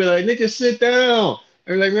 They be like, nigga, sit down.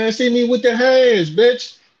 They be like, man, see me with the hands,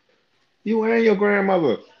 bitch. You and your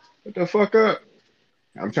grandmother. What the fuck up?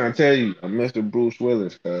 I'm trying to tell you, I'm Mr. Bruce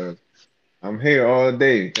Willis, cuz I'm here all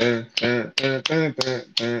day. Dun, dun, dun, dun, dun,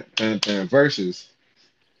 dun, dun, dun. Versus.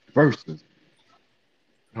 Versus.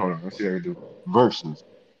 Hold on, let's see how we do. Versus.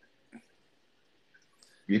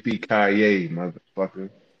 Yippee ki motherfucker.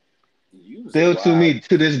 You was a Still to wild. me,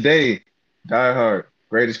 to this day, Die Hard,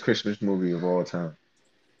 greatest Christmas movie of all time.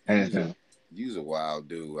 You Hands was a down. you was a wild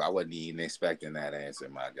dude. I wasn't even expecting that answer,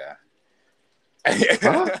 my guy.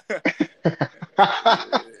 Huh?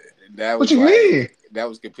 That What was you like mean? that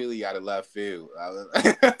was completely out of left field. I was,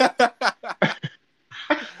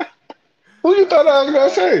 Who you thought I was gonna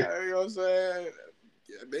say? you know what I'm saying?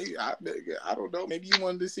 I don't know. Maybe you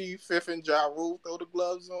wanted to see Fifth and Ja Rule throw the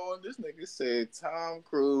gloves on. This nigga said Tom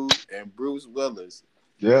Cruise and Bruce Willis.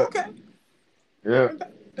 Yeah, Okay, yeah. that,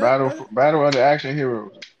 that, Battle of the action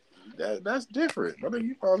heroes. that's different. I think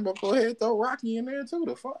you probably gonna go ahead and throw Rocky in there too.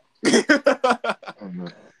 The fuck. Oh, no.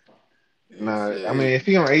 He Nah, I mean said, if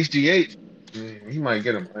he on HGH, he might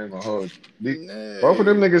get him. I ain't gonna hold you. Both of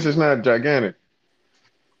them "Nay, niggas is not gigantic.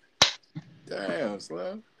 damn,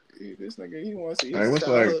 Slim. This nigga, he wants to. Like His what's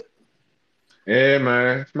like, childhood. yeah,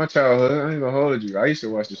 man. It's my childhood. I ain't gonna hold you. I used to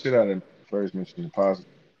watch the shit out of the first Mission Impossible.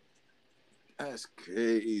 That's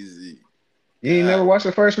crazy. You ain't never God. watched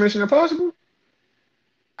the first Mission Impossible?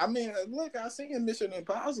 I mean, look, I seen Mission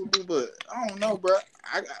Impossible, but I don't know, bro.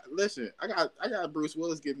 Listen. I got Bruce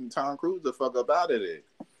Willis getting Tom Cruise the fuck up out of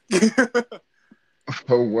there.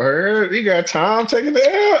 Oh, word. You got Tom taking the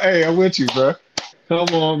L. Hey, I'm with you, bro. Come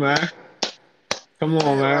on, man. Come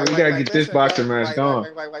on, Man, man. We gotta get this listen, bro. boxing match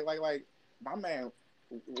going. My man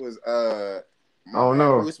was I my don't man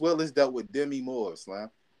know. Bruce Willis dealt with Demi Moore, Slam.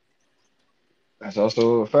 That's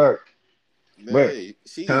also a fact. But Hey,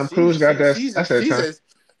 Tom Cruise got that. I said Tom.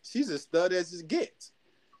 she's as stud as it gets.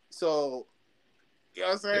 So you know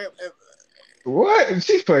what I'm saying? What?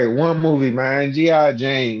 She played one movie, man. G.I.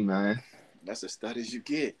 Jane, man. That's as stud as you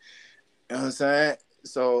get. You know what I'm saying?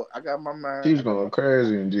 So I got my She man. was going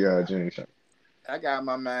crazy in G.I. Jane. I got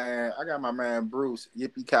my man Bruce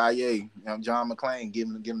Yippee Kaye. John McClane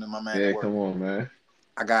giving him my man the Yeah, work. come on, man.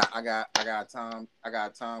 I got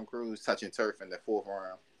Tom Cruise touching turf in the fourth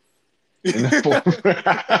round. In the fourth.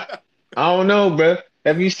 I don't know, bro.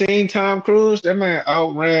 Have you seen Tom Cruise? That man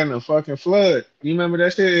outran a fucking flood. You remember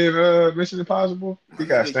that shit in Mission Impossible? My He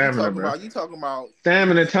got nigga, stamina, bro. you talking about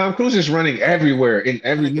Stamina. Tom Cruise is running everywhere in my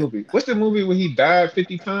every nigga. movie. What's the movie where he died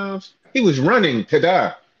 50 times? He was running to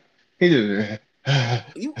die. He just. Are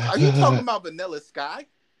you talking about Vanilla Sky?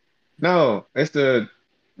 No, it's the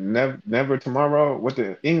never tomorrow with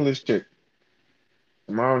the English chick.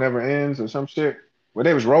 Tomorrow never ends or some shit. Where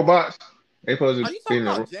they was robots. They supposed Are to you be talking in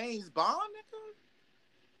the about James Bond,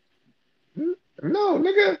 no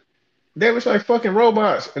nigga. They was like fucking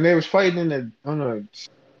robots and they was fighting in the on a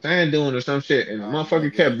sand dune or some shit and the nigga?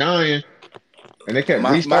 motherfucker kept Nigga. dying and they kept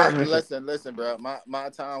My restarting and shit. listen, bro. My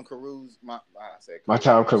Tom Cruise. I said My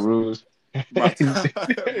Tom Cruise. Cruise. My Tom,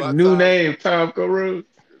 my New Tom. name, Tom Cruise.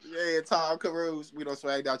 Yeah, Tom Cruise. We don't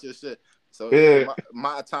swagged out your shit. So yeah, Yeah.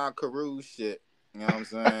 my Tom Cruise shit. You know what I'm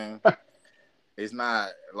saying? It's not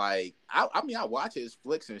like I mean I watch his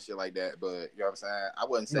flicks and shit like that, but you know what I'm saying. I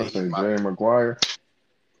wouldn't You say gonna he's say my. Jerry Maguire?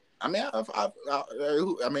 I mean,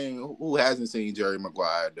 I mean, who hasn't seen Jerry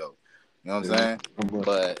Maguire though? You know what I'm Yeah. saying?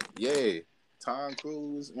 But yeah, Tom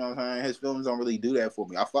Cruise. You know what I'm saying? His films don't really do that for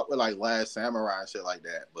me. I fuck with like Last Samurai and shit like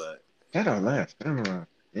that, but That our last samurai.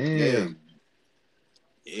 yeah, Damn.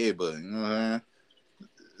 yeah, but you know what I'm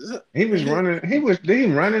saying? He was running. Did he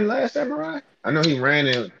run in Last Samurai? I know he ran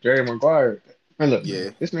in Jerry Maguire. And look, Yeah.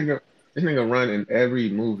 this nigga run in every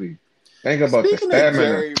movie. Think about the Speaking of stamina.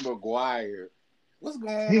 Jerry Maguire, what's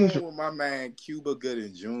going He was. on with my man Cuba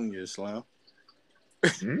Gooding Jr. Slim?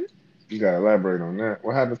 Hmm? You gotta elaborate on that.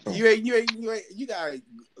 What happened to him? You got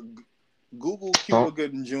Google Phone, Cuba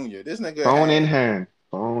Gooding Jr. This nigga phone in had hand.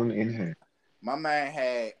 Phone in hand. my man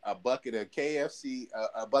had a bucket of KFC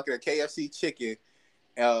chicken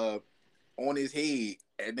on his head,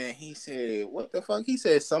 and then he said, "What the fuck?" He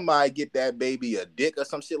said, "Somebody get that baby a dick or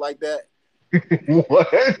some shit like that." What?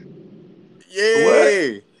 What?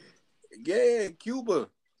 Yeah, yeah, Cuba.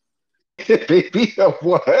 Baby of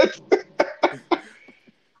what?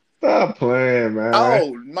 Stop playing, man.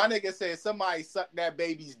 Oh, my nigga said somebody suck that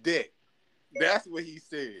baby's dick. That's what he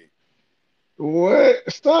said. What?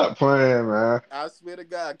 Stop playing, man. I swear to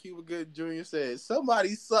God, Cuba Gooding Jr. said somebody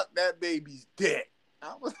suck that baby's dick.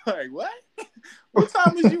 I was like, what? What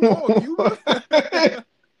time was you on, Cuba?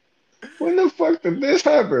 When the fuck did this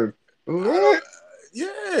happen? I don't. What?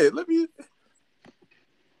 Yeah,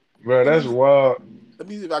 Bro, let that's me wild. let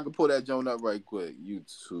me see if I can pull that joint up right quick.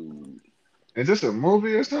 YouTube. Is this a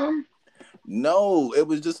movie or something? No, it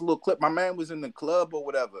was just a little clip. My man was in the club or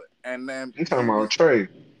whatever, and then You talking he about was Trey?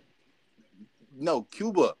 no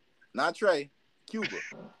Cuba, not Trey. Cuba.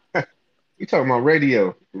 You talking about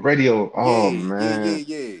radio? Radio. Oh Yeah, yeah, man, yeah,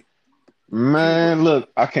 yeah. Cuba. man. Look,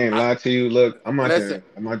 I can't I lie to you. Look, I'm out listen. there.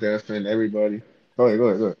 I'm out there offend everybody. Go ahead, go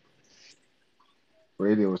ahead, go ahead.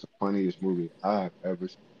 Radio was the funniest movie I've ever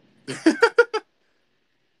seen,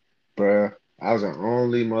 bruh. I was the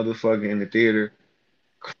only motherfucker in the theater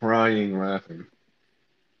crying, laughing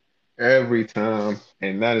every time,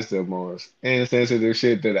 and that is the most insensitive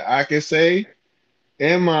shit that I can say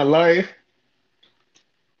in my life.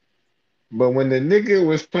 But when the nigga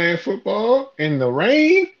was playing football in the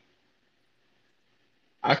rain,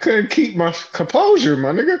 I couldn't keep my composure,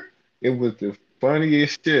 my nigga. It was the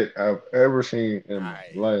funniest shit I've ever seen in All my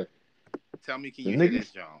right. life. Tell me, can The you hear nigga,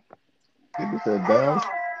 this, John? nigga said, Hold Dallas. on.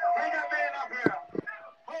 Bring that man up here.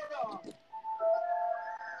 Hold on.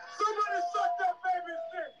 Somebody suck that baby's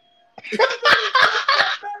dick. Somebody suck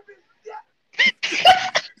that baby's dick.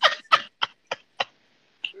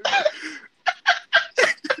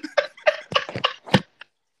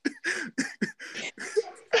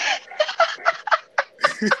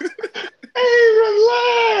 Hey,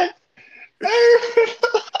 relax. Hey,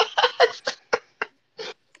 relax.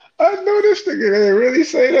 I know this nigga didn't really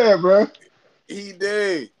say that, bro. He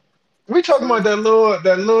did. We talking about that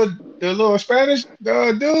little Spanish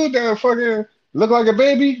dude that fucking look like a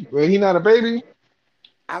baby, but he not a baby.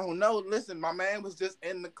 I don't know. Listen, my man was just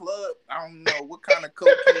in the club. I don't know what kind of coke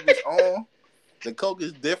he was on. The coke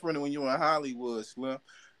is different when you're in Hollywood, Slim.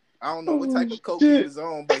 I don't know what Oh type of coke he shit. was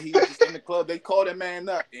on, but he was just in the club. They called that man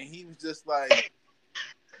up, and he was just like,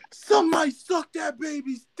 "Somebody suck that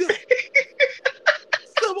baby's dick.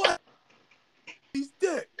 Somebody's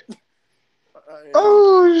dick."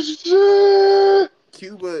 Oh shit.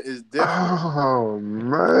 Cuba is different. Oh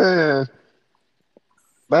man.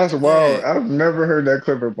 That's Yeah. wild. I've never heard that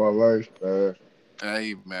clip in my life, man.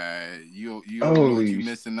 Hey man, you don't know what you Holy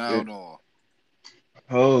missing shit. out on.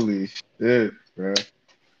 Holy shit, bro.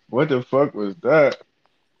 What the fuck was that?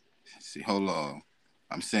 See, hold on.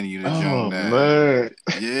 I'm sending you the junk Oh now. man.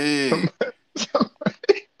 Yeah.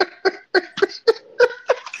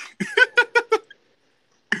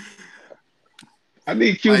 I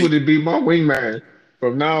need Cuba Like to be my wingman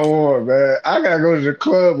from now on, man. I gotta go to the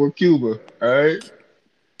club with Cuba, all right?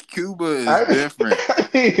 Cuba is I, different. I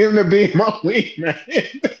need him to be my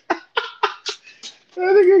wingman.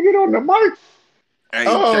 nigga get on the mic. Hey,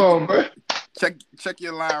 Oh man. check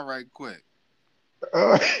your line right quick.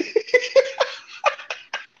 Uh,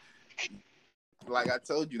 Like I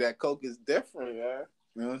told you, that Coke is different, man.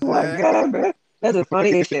 You know what Oh I'm my saying? God, man. That's the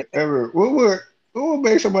funniest shit. ever. What would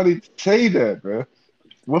make somebody say that, bro?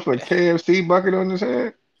 With a KFC bucket on his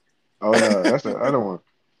head? Oh no, that's the other one.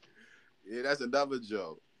 Yeah, that's another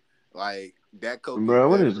joke. Like that Coke is Bro,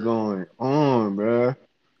 what is different. going on, bro?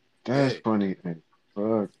 That's Yeah. funny.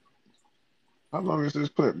 Fuck. How long is this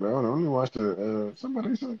clip, bro? Hold on, let me watch the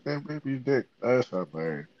somebody suck that baby dick. That's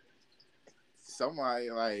hilarious. Somebody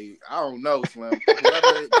like I don't know, Slim.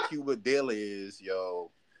 Whoever Cuba Dealer is,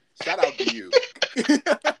 yo, shout out to you.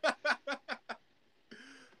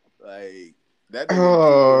 Like that nigga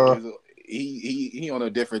Cuba Oh is he on a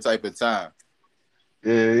different type of time.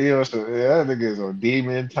 yeah, he also that nigga is on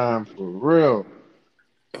demon time for real.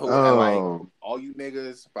 Who and like Oh, all you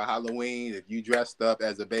niggas for Halloween, if you dressed up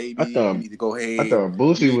as a I baby, you thought need to go I ahead. thought You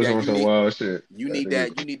Boosie need was that. on some wild shit. That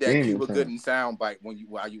nigga You need that demon Cuba time. Gooden sound bite when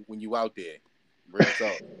you out there. Real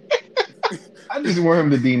talk. I just want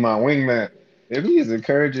him to be my wingman. If he is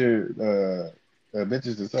encouraging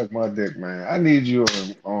bitches to suck my dick, man, I need you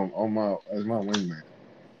on my as my wingman.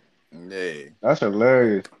 Yeah. That's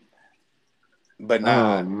hilarious. But Oh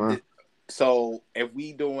nah. man, So if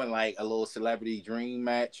we doing like a little celebrity dream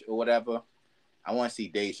match or whatever, I want to see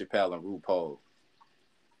Dave Chappelle and RuPaul.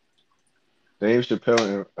 Dave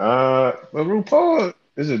Chappelle. But RuPaul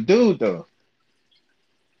is a dude though.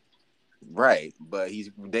 Right, but he's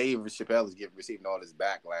Dave Chappelle is receiving all this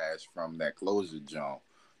backlash from that closure jump.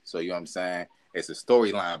 So you know what I'm saying? It's a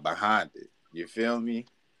storyline behind it. You feel me?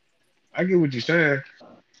 I get what you're saying,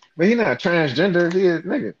 but he not transgender. He is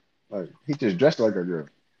nigga. Like he just dressed like a girl.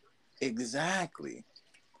 Exactly.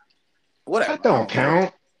 Whatever. That I don't don't care.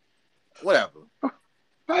 count. Whatever.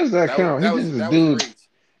 How does that count? He just a That was a dude. reach.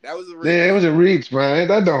 That was a Yeah, it reach. was a reach, man.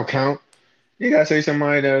 That don't count. You gotta say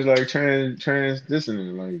somebody that was like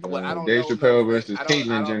transitioning, like But I don't Dave know. Look, Chappelle versus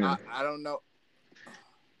Caitlyn Jenner. I don't know.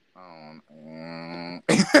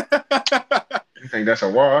 You think that's a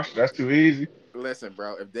wash? That's too easy. Listen,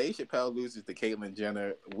 bro. If Dave Chappelle loses to Caitlyn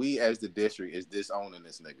Jenner, we as the district is disowning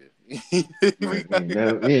this nigga.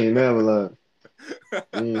 Man, he ain't never lied.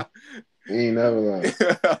 He ain't never lied.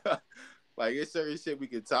 Like it's certain shit we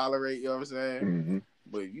can tolerate. You know what I'm saying? Hmm.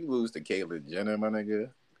 But if you lose to Caitlyn Jenner, my nigga,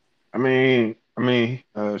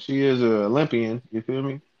 She is a Olympian. You feel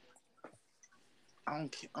me? I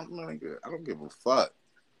don't give a fuck.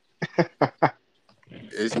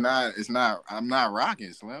 It's not. It's not. I'm not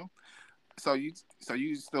rocking, Slim. So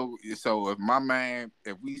if my man,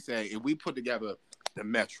 if we put together the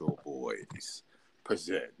Metro Boys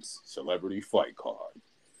presents Celebrity Fight Card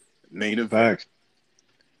main event, Facts.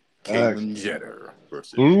 Facts. Caitlyn Jenner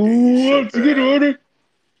versus Dave Ooh, let's get on Chappelle. it.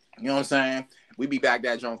 You know what I'm saying? We be back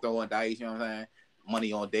that jump throwing dice. You know what I'm saying?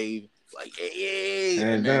 Money on Dave, like yeah,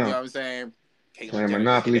 Hands and then you know down. what I'm saying? Caitlyn Playing Jenner just hit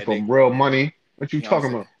Monopoly that for nigga. real money. What you You know what I'm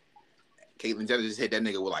talking saying? about? Caitlyn Jenner just hit that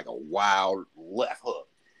nigga with like a wild left hook.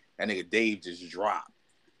 That nigga Dave just dropped.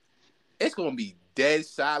 It's gonna be dead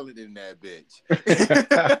silent in that bitch.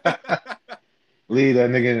 Leave that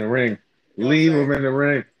nigga in the ring. You know what I'm Leave saying? him in the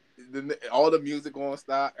ring. All the music gonna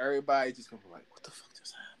stop. Everybody just gonna be like, "What the fuck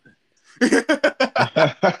just happened?"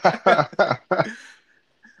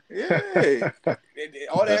 Yeah,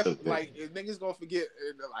 all That's that a bit. like niggas gonna forget.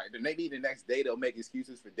 Like maybe the next day they'll make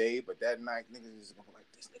excuses for Dave, but that night niggas is gonna be like,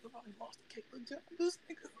 "This nigga probably lost to Caitlyn Jenner. This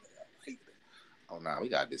nigga." Like, oh nah, we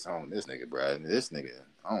got disown this nigga, bro. This nigga,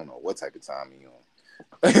 I don't know what type of time he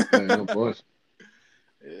Man, on. no boys.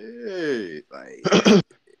 Yeah, like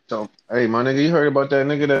So, hey, my nigga, you heard about that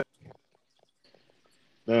nigga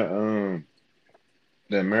that um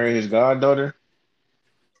that married his goddaughter?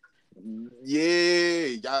 yeah,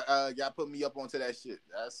 y'all put me up onto that shit.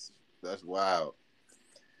 That's wild.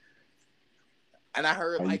 And How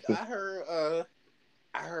you feel?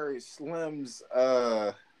 I heard Slim's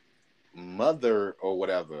mother or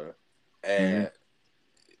whatever, Hmm. and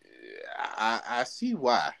I see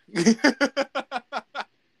why.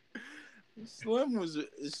 Slim was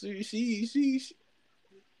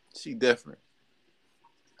she different.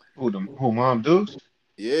 Who Mom Dukes?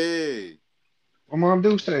 Yeah. What Mom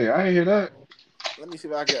Dukes say? I ain't hear that. Let me see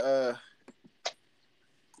if I can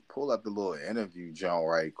pull up the little interview John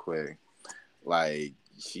right quick. Like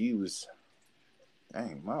she was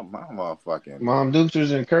dang my motherfucking Mom Dukes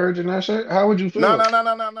was encouraging that shit. How would you no feel? no no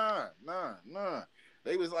no no no no no.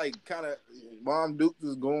 They was like kind of Mom Duke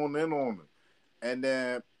was going in on her. And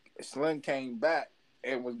then Slim came back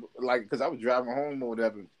and was like, because I was driving home or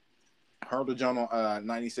whatever, heard the John on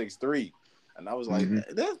 96.3. And I was like,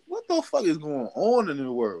 Mm-hmm. what the fuck is going on in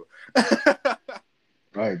the world?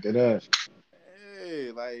 Right, that ass.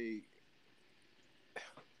 Hey, like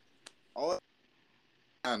all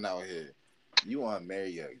time out here, you want to marry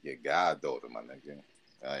your goddaughter, my nigga.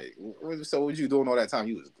 Like, so what you doing all that time?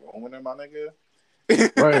 You was growing her, my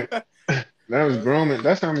Right. nigga. That You was know what I'm grooming. saying?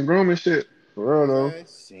 That's some grooming shit. For You real know what though. I'm saying?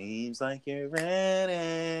 Seems like you're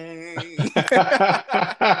ready.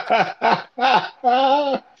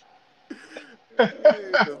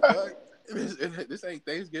 Hey, the fuck? This ain't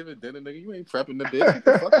Thanksgiving dinner, nigga. You ain't prepping the bitch. Get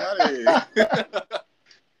the fuck out of here.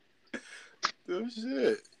 Oh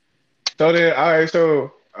shit. So then, all right.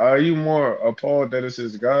 So are you more appalled that it's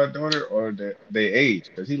his goddaughter or that they age?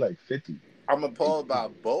 Because he like 50. I'm appalled by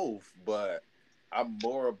both, but I'm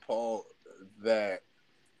more appalled that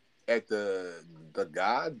at the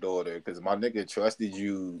goddaughter, because my nigga trusted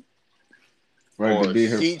you, Right, or she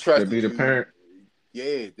to be trusted the you, parent.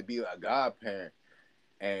 yeah, to be a godparent,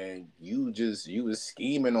 and you was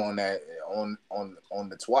scheming on that on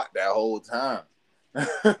the twat that whole time.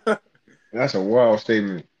 That's a wild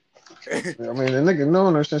statement. I mean, the nigga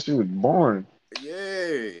known her since she was born.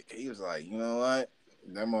 Yeah, he was like, you know what,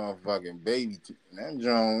 that motherfucking baby, that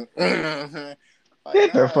Joan, like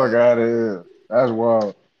Get the fuck nah, out of here. That's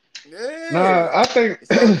wild. yeah. Nah, I think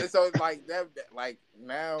So like like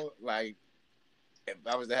now, like if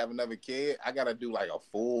I was to have another kid, I gotta do like a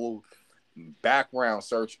full background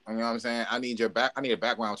search. You know what I'm saying? I need a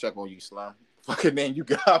background check on you, Slum. Fucking name you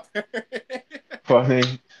got. funny.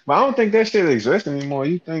 But I don't think that shit exists anymore.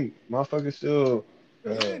 You think motherfuckers still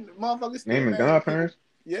Yeah, uh, motherfuckers still naming naming people. godparents?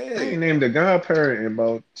 I Yeah, ain't named a godparent in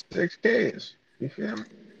about 6 kids. You feel me?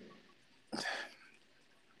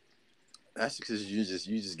 that's because you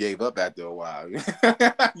just gave up after a while. You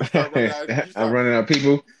start running out. You I'm start running out of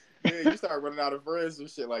people. yeah. You start running out of friends and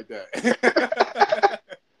shit like that.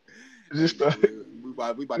 Hey Just, nigga, we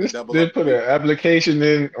about to just, double just up. put an application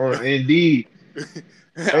in on Indeed. I'm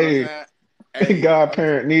Hey, saying, hey,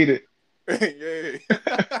 godparent needed. yeah.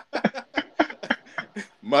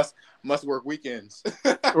 must must work weekends.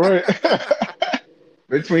 Right.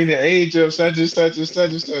 Between the age of such and such and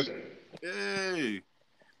such and such. Hey,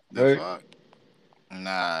 the Right. fuck?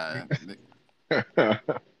 Nah,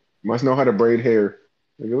 Must know how to braid hair.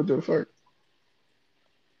 Nigga, what the fuck?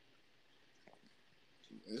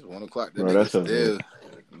 it's 1 o'clock. The Bro, nigga that's hilarious.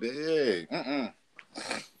 still big. Mm-mm.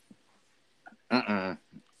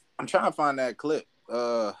 I'm trying to find that clip.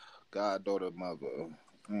 Goddaughter mother.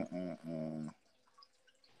 Mm-mm.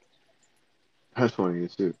 That's funny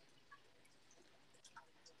as shit.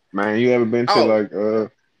 Man, you ever been to Oh, like go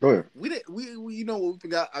ahead. we did. We you know what we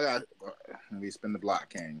forgot? I got we spin the block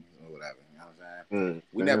king or whatever. You know what I'm saying?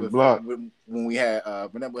 We In the never block. when we had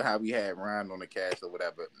remember how we had Ryan on the cast or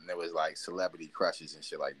whatever. And there was like celebrity crushes and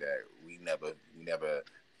shit like that. We never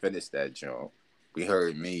finished that joint. We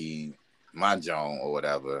heard me my joint or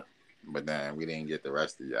whatever, but then we didn't get the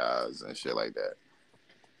rest of y'all's and shit like that.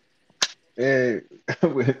 Yeah,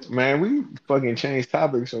 man, we fucking changed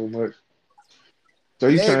topics so much. So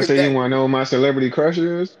you Yeah, trying to cause say you that want to know who my celebrity crush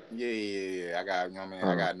is? yeah. I got you know what I mean.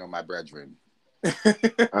 I Oh, gotta know my brethren. all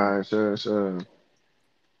right, sure.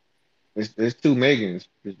 It's two Megans.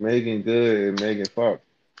 It's Megan Good and Megan Fox.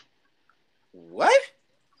 What?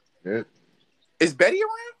 Yeah. Is Betty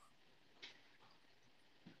around?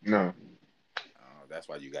 No. Oh, that's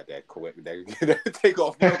why you got that quick. That take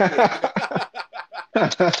off real quick.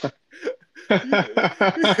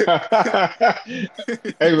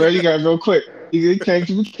 Hey man, you gotta go quick. You can't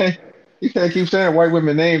keep saying white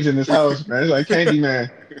women names in this house, man. It's like Candyman.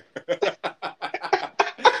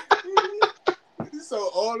 So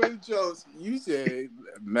all those jokes you said,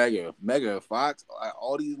 Mega Fox,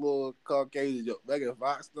 all these little Caucasian jokes, Mega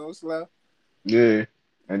Fox, no slap. Yeah.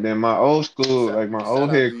 And then my old school, like my Shout old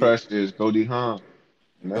out head to you, crush is Goldie Hawn.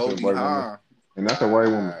 And that's a Goldie white woman. Hawn. And that's a white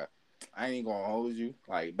woman. I ain't gonna hold you.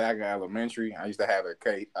 Like back in elementary, I used to have a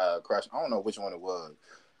crush. I don't know which one it was,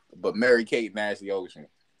 but Mary Kate and Ashley Ocean.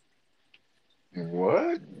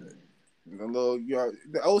 What?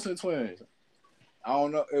 The Olsen twins. I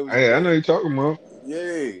don't know. It was Hey, I know you're talking about. yeah. I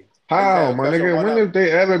used to How, have a my crush on nigga? one When of have them.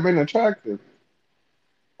 they ever been attractive?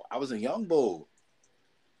 I was a young bull.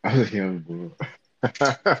 I was young, bro.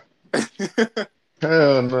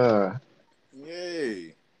 Hell nah. Yeah.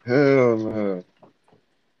 Hell nah.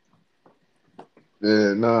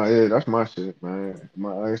 Yeah, nah, yeah, that's my shit, man.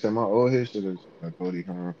 Like I said, my old head shit is like Goldie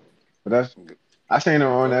Hawn. But I seen her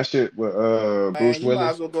on that shit with Man, Bruce you might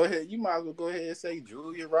as Willis. well go ahead. You might as well go ahead and say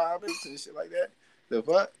Julia Roberts and shit like that. The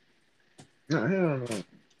fuck? Nah, hell no.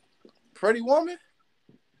 Pretty Woman?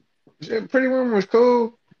 Shit, Pretty Woman was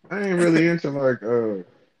cool. I ain't really into like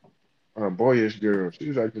boyish girl. She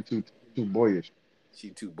was acting too boyish. She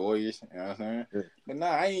too boyish, you know what I'm saying? Yeah. But nah,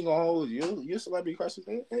 I ain't gonna hold you. Your celebrity crushes,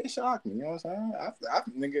 they shock me, you know what I'm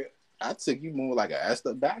saying? Nigga, I took you more like a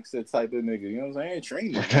Esther Baxter type of nigga, you know what I'm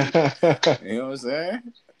saying? Trini, nigga. You know what I'm saying?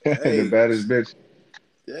 The Hey, baddest bitch.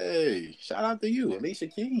 hey, shout out to you, Alicia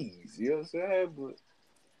Keys, you know what I'm saying? But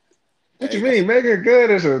What you hey, that's mean? Megan Good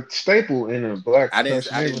is a staple in a black I didn't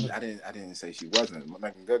crush I didn't neighborhood. I didn't I didn't say she wasn't.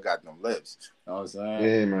 Megan Good got them lips. You know what I'm saying?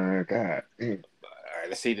 Yeah, man. God. Damn. All right,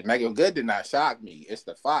 let's see. The Megan Good did not shock me. It's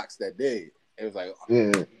the Fox that did. It was like,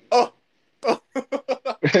 Yeah. oh, oh.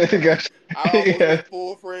 Got- I almost yeah. went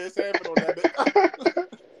full Fred Sanford on that bitch.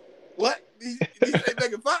 What? Did you say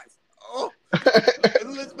Megan Fox? Oh,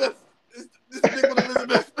 Elizabeth. This big one,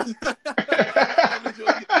 Elizabeth. Let me show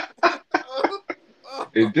you. Oh,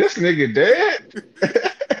 Is oh, this nigga dead?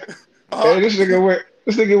 oh. Hey, this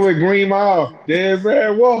nigga with Green Mile. Dead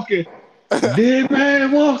man walking. Dead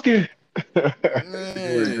man walking.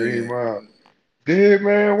 Nigga with Green Man. Mile. Dead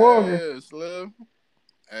man walking. Yeah, Slim.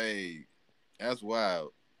 Hey, that's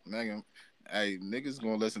wild. Megan, hey, niggas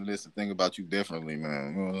gonna listen to this and think about you differently,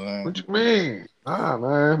 man. You know what I'm What you mean? Nah,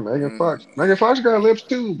 man. Megan Fox. saying? Megan Fox got lips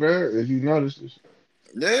too, bro. If you notice this.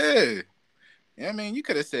 Yeah. Yeah, I mean, you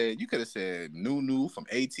could have said Nunu from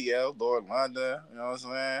ATL, Lord Londa. You know what I'm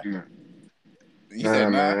saying? Nah, You said nah,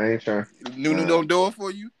 nah. man. I ain't trying. Nunu Nah. don't do it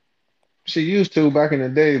for you. She used to back in the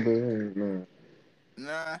day, but nah.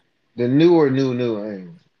 Nah. The newer new, I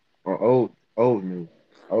ain't. Or old new.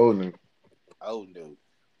 Old new. Oh no.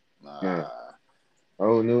 Nah. Nah.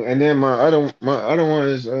 Old new. And then my other one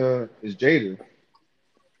is Jada.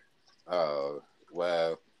 Oh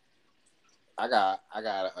well, I got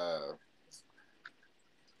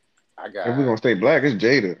If we're gonna stay black, it's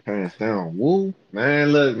Jada, hands down. Woo,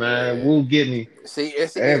 man, look, man, yeah. Woo get me See,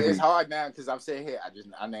 it's every hard now because I'm sitting here.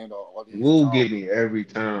 I named all these Woo get songs. me every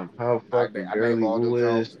time. How fucking I named girly all Woo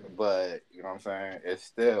them is. songs, but you know what I'm saying. It's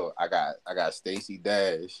still I got Stacey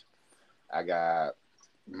Dash. I got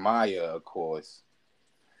Maya, of course.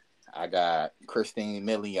 I got Christine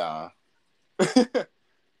Milian.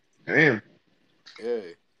 Damn. Yeah,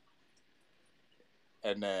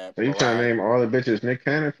 and then So you trying to Mariah. name all the bitches Nick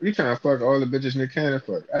Cannon? You trying to fuck all the bitches Nick Cannon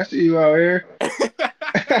fuck? I see you out here.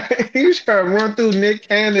 You trying to run through Nick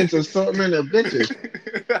Cannon's assortment of bitches.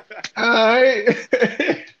 All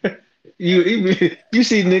right. You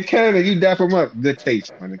see Nick Cannon, you dap him up. Good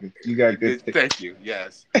taste, my nigga. You got good taste. Thank you.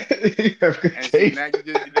 Yes. You have good And see now taste.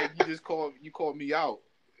 you just called me out.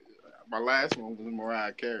 My last one was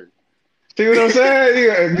Mariah Carey. See what I'm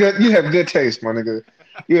saying? You have good taste, my nigga.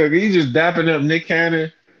 You just dapping up Nick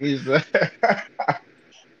Cannon. He's like,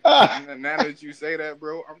 Now that you say that,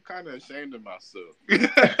 bro, I'm kind of ashamed of myself. you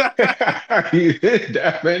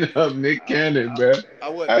dapping up Nick I, Cannon, I, bro. I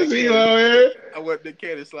want I Nick see you Cannon. out here. I want Nick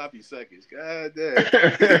Cannon sloppy seconds. God damn.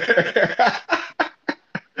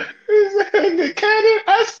 He said, Nick Cannon,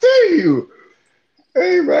 I see you.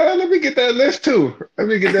 Hey, man, let me get that list too. Let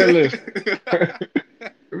me get that list.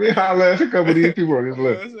 Let me holler at a couple of these people on this You know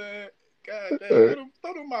list. what I'm saying? God damn, Uh,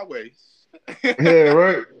 throw them my way. yeah,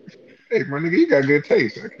 right. Hey, my nigga, you got good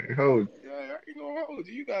taste. I can't hold Yeah, I ain't gonna hold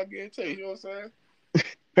you. You got good taste. You know what I'm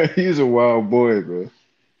you. He's a wild boy, bro.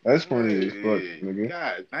 That's saying? funny as fuck, Hey, nigga.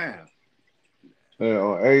 God damn.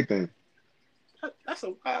 On everything. That's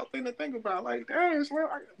a wild thing to think about. Like, damn,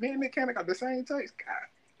 me and Nick Cannon got the same taste. God.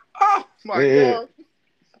 Oh Yeah, my yeah, God.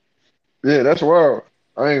 yeah. That's wild.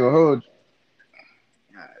 I ain't gonna hold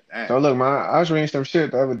you. God So damn. look, man, I was reading some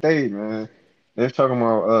shit the other day, man. They're talking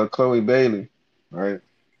about Chloe Bailey, right?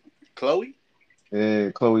 Chloe? Yeah,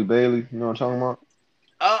 Chloe Bailey. You know what I'm talking about?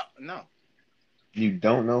 No. You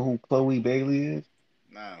don't know who Chloe Bailey is?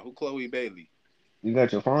 Nah, who Chloe Bailey? You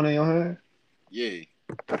got your phone in your hand? Yeah.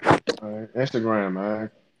 All right, Instagram,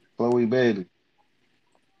 man. Chloe Bailey.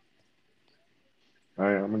 All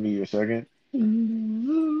right, I'm gonna give you a second.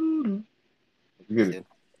 Get it? Yeah.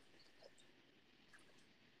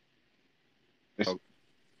 It's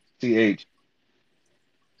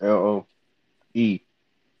Oh, Chloe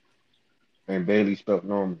and Bailey spelled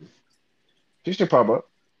normally. She should pop up.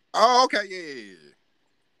 oh okay. Yeah.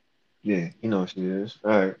 Yeah, you know what she is.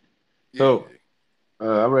 All right. Yeah. So Yeah.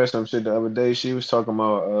 I read some shit the other day. She was talking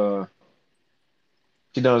about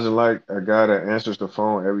she doesn't like a guy that answers the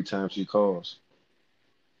phone every time she calls.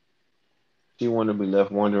 She want to be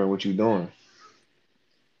left wondering what you doing.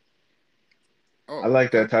 I Oh, like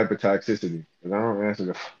okay. that type of toxicity because I don't answer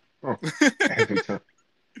the phone every time.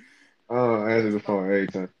 I don't answer That's the fine. phone every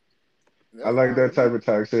time. I That's like fine that with type me. of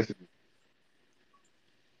toxicity.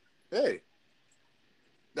 Hey,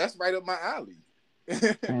 that's right up my alley.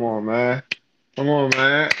 Come on, man. Come on,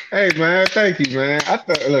 man. Hey, man. Thank you, man. I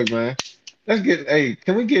thought, look, man. Let's get. Hey,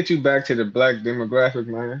 can we get you back to the black demographic,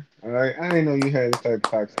 man? All right. I didn't know you had this type of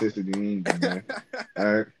toxicity in you, man.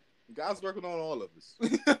 All God's working on all of us.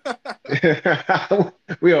 right.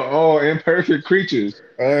 We are all imperfect creatures.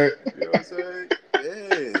 All right. You know what I'm saying?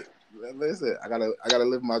 Yeah. Listen, I gotta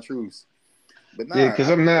live my truths. But Yeah, nah, cause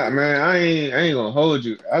I'm not, man. I ain't gonna hold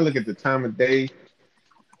you. I look at the time of day,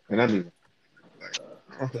 and I be like,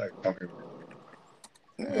 I don't feel like talking right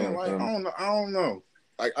now. yeah, Doing like something. I don't know.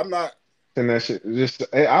 Like I'm not. And that shit just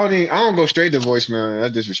I don't go straight to voicemail.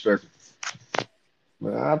 That's disrespectful.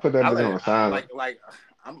 But I put that I bitch let it on silent. like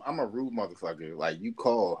I'm a rude motherfucker. Like you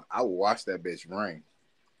call, I will watch that bitch ring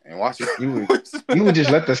and watch You would you would it. just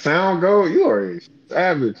let the sound go. You are a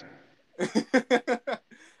savage.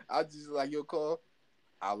 I just like you'll call.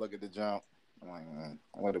 I'll look at the jump. I'm like,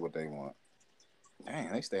 I wonder what they want.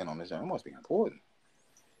 Dang, they staying on this jump. It must be important.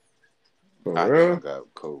 For Ah, they real. hung up.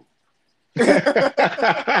 Cool.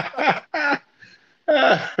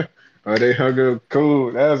 Oh, they hung up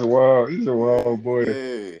cool. That's wild. He's a wild boy.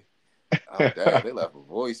 Yeah. Oh damn, they left a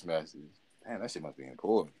voice message. Damn, that shit must be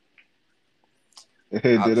important. It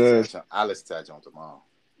did us. I'll listen to that jump tomorrow.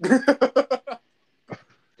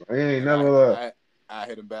 I ain't And never left. I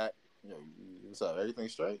hit him back. Yo, what's up? Everything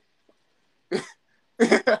straight? Yeah.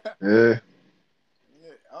 Yeah.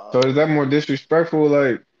 So Oh is that more man. disrespectful?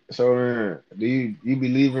 Like, so do you be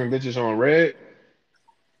leaving bitches on red?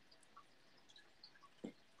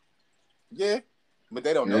 Yeah. But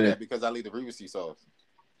they don't know Yeah. that because I leave the Regency sauce.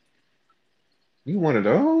 You one of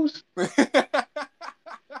those?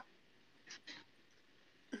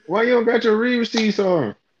 Why you don't got your read receipts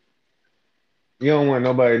on? You don't want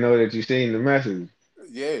nobody to know that you seen the message.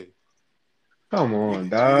 Yeah. Come on, You,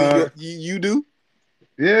 dog. you do?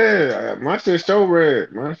 Yeah, my shit show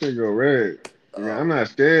red. My shit go red. Yeah, I'm Oh not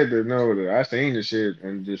scared to know that I seen the shit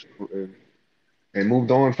and just and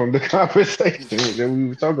moved on from the conversation that we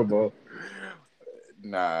were talking about.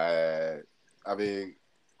 nah. I mean,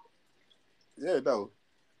 yeah, no.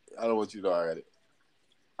 I don't want you to know already.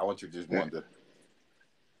 I want you to just I wonder.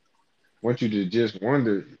 want you to just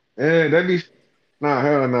wonder. That be nah,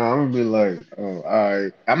 hell no. I'm gonna be like, oh, all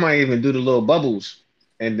right. I might even do the little bubbles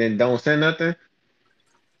and then don't say nothing.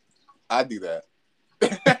 I do that.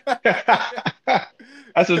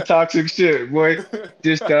 That's some toxic shit, boy.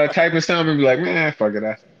 Just typing something and be like, man, fuck it.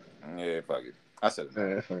 Yeah, fuck it. I said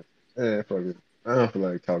enough. Fuck it. Fuck it. I don't feel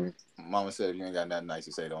like talking. Mama said if you ain't got nothing nice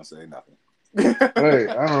to say, don't say nothing. Wait,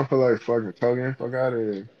 I don't feel like fucking talking. Fuck out of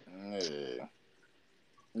here. Yeah.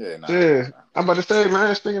 Yeah, nah. Shit. I'm about to say,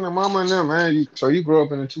 man, speaking of mama and them, man, so you grew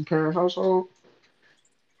up in a two-parent household?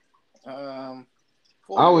 I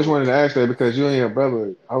For a always little wanted to bit. ask that because you and your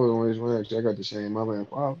brother, I always wanted to ask you, I got the same mother and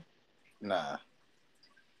father. Nah.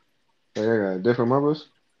 So you got different mothers?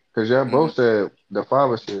 Because y'all Hmm. both said the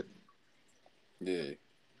father said, Yeah.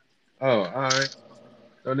 oh, all right.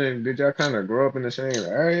 So then, did y'all kind of grow up in the same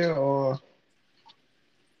area or?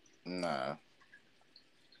 Nah.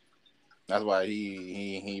 That's why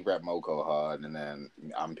he rap Moco hard, and then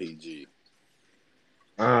I'm PG.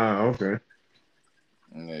 Ah, okay.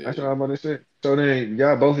 That's what Yeah. I'm about to say. So then,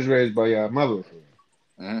 y'all both was raised by y'all mother.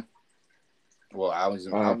 Hmm. Well, I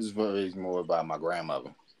Uh, was raised more by my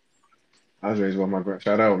grandmother. I was raised by my grand.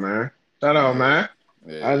 Shout out, man. Shout out, Yeah. man.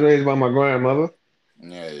 I was Yeah. raised by my grandmother.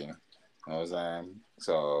 Yeah. You know what I'm saying?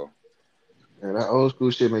 So, And that old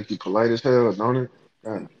school shit make you polite as hell, don't it?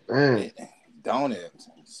 God damn. it, don't it?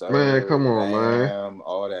 Man, Sir, come on, man. ma'am,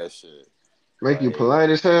 all that shit. Make you Like, polite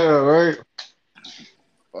as hell, right?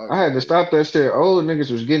 fuck I had to that. stop that shit. Old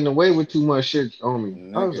niggas was getting away with too much shit on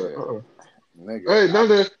me. I was like, Nigga, uh-uh. nigga. Hey, don't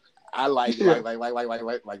that, I you see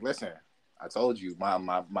that? listen. I told you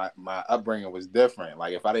my upbringing was different.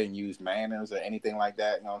 Like if I didn't use manners or anything like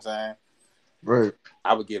that, you know what I'm saying? Right.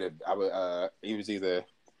 I would it was either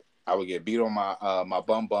I would get beat on my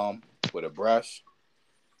bum with a brush,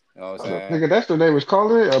 you know what I'm saying? Nigga, that's what they was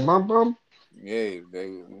calling it, a bum bum? Yeah,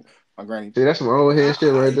 my granny See, that's some old head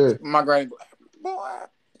shit right there. my granny boy,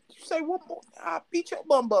 you say one more, I beat your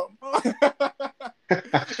bum.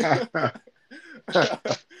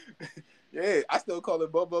 Yeah, I still call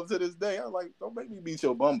it bum to this day. I'm like, don't make me beat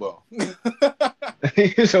your bum.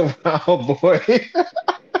 He's a wild boy.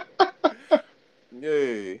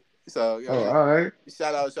 Yeah. So, you Oh, know, all right.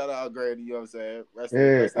 shout out Granny, you know what I'm saying? Yeah. Rest in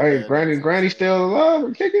Hey, paradise, you know what I'm Granny saying? still alive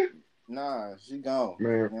and kicking? Nah, she gone.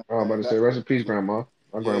 Man, You know I was what about I'm to saying? say, rest in peace, grandma.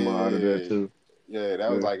 My grandma out of there Yeah. too. Yeah,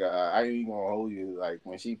 that was Yeah. like I ain't even gonna hold you. Like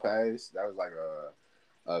when she passed, that was like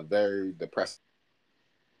a very depressing.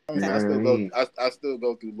 I mean, Man, we I still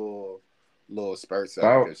go through little spurts of it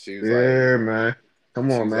about because she was like, yeah, man.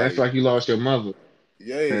 Come She on, was man. It's like, like you lost your mother.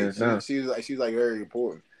 yeah, Hands down. she was like very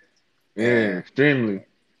important. Yeah, And extremely.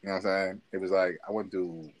 you know what I'm saying? It was like I went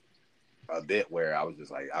through a bit where I was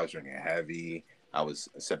just like I was drinking heavy, I was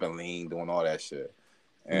sipping lean, doing all that shit.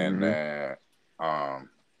 And Hmm. um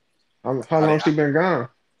How long she been gone?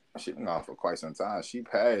 she been gone for quite some time. She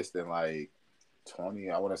passed in like 20,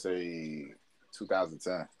 I want to say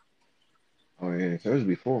 2010. Oh yeah, so it was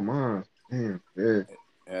before mine. Damn, yeah.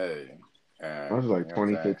 Hey, I was and you like know what I'm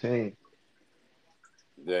saying? 2015.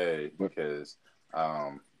 Yeah, But because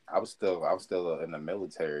I was still in the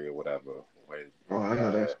military or whatever oh, I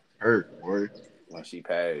know that's hurt, boy. when she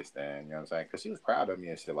passed, and you know what I'm saying? Because she was proud of me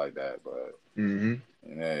and shit like that. But Hmm.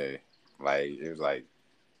 yeah, like it was like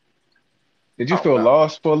Did you I don't feel know.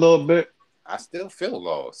 lost for a little bit? I still feel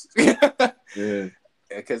lost. Yeah,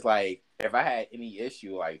 Because like if I had any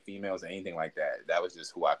issue like females or anything like that, that was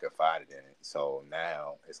just who I confided in. So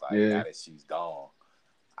now it's like yeah, now that she's gone,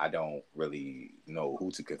 I don't really know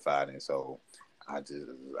who to confide in. So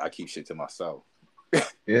I keep shit to myself.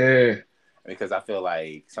 yeah, Because I feel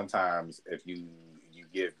like sometimes if you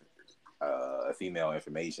give a female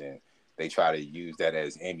information, they try to use that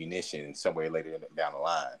as ammunition somewhere later down the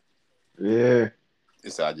line. yeah.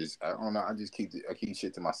 So I don't know. I keep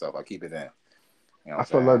shit to myself. I keep it in. You know what I I'm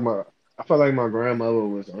felt like saying? my I felt like my grandmother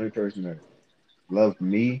was the only person that loved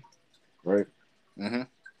me, right? Mm-hmm.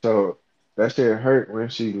 So that shit hurt when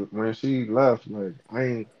she left. Like I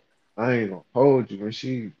ain't gonna hold you when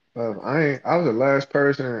she left. I was the last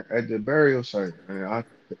person at the burial site, and I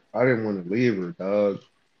didn't want to leave her, dog.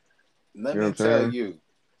 Let You know what me I'm tell saying? you.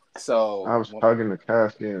 I So was hugging the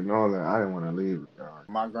casket and all that. I didn't want to leave her, dog.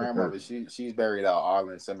 my It hurt. grandmother, she's buried out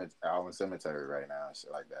Arlen Cemetery right now, and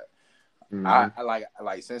shit like that. Hmm. I like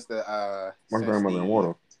My grandmother in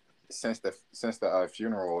water. since the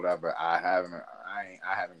funeral or whatever, I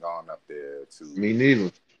haven't gone up there Me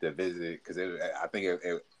neither. to visit because I think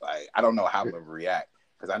it like I don't know how I'm It, gonna react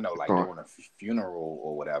because I know it's like going. during a funeral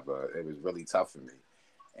or whatever, it was really tough for me,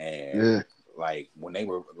 and Yeah, like when they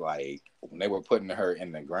were putting her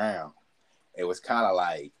in the ground, it was kind of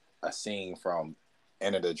like a scene from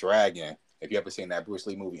Enter the Dragon. If you ever seen that Bruce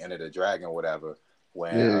Lee movie Enter the Dragon or whatever,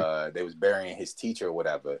 when yeah, they was burying his teacher or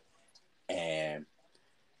whatever, and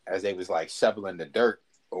as they was like shoveling the dirt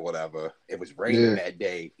or whatever, it was raining yeah, that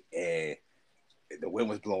day and the wind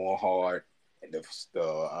was blowing hard. And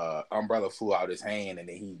the umbrella flew out his hand, and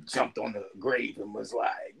then he jumped on the grave and was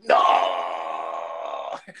like, "No!"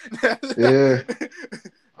 yeah.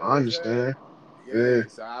 You know I what I'm saying? understand. Yeah, Yeah,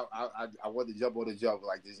 so I wanted to jump on the jump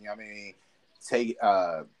like this. You know what I mean? Take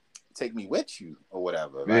take me with you or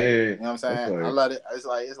whatever. Like yeah. you know what I'm That's saying? I like, love it. It's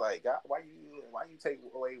like God, why you take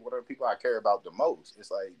away what are the people I care about the most?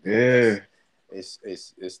 It's like damn, yeah,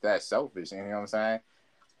 it's that selfish. You know what I'm saying?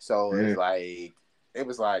 So yeah. it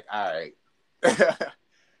was like all right.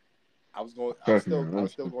 Trust me, man.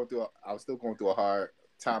 I was still going through a hard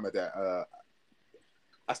time at that.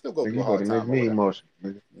 I still go Nigga, through a you about hard to make time or me whatever. emotional,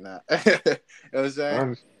 nigga. Nah, you know what I'm saying?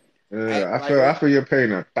 I'm, yeah, Like I feel your pain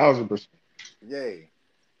 1,000%. yeah.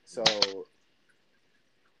 So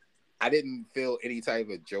I didn't feel any type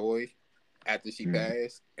of joy after she Mm,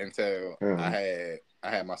 passed until hell, I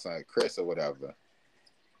had my son Chris or whatever,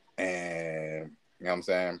 and you know what I'm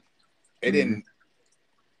saying. It mm-hmm, didn't.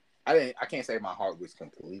 I can't say my heart was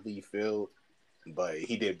completely filled, but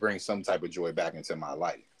he did bring some type of joy back into my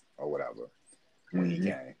life or whatever when he mm-hmm.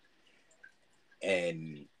 came.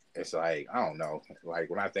 And it's like I don't know. Like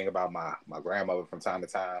when I think about my grandmother from time to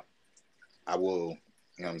time, I will,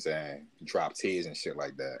 you know what I'm saying, drop tears and shit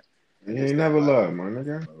like that. You And just ain't think never loved, my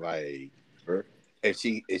nigga. like Bro. if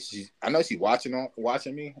she I know she's watching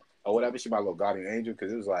me or whatever. She my little guardian angel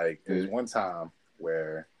because it was Yeah, one time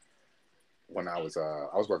where when I was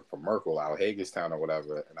working for Merkel out Hagerstown or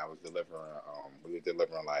whatever, and I was delivering we were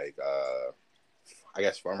delivering like I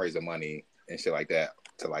guess fundraiser money and shit like that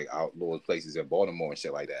to like outdoor places in Baltimore and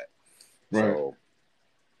shit like that. right. So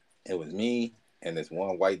it was me and this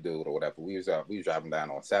one white dude or whatever. We was driving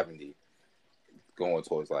down on 70 going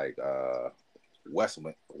towards like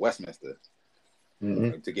Westminster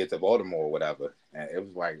Mm-hmm. to get to Baltimore or whatever. And it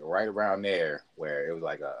was like right around there where it was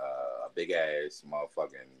like a big ass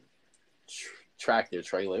motherfucking tractor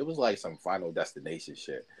trailer. It was like some Final Destination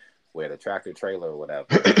shit where the tractor trailer or whatever,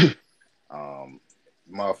 um,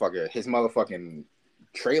 his motherfucking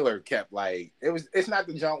trailer kept like it's not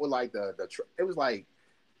the junk with like it was like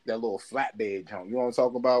that little flatbed junk. You know what I'm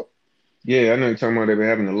talking about? Yeah, I know you're talking about they been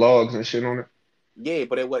having the logs and shit on it. Yeah,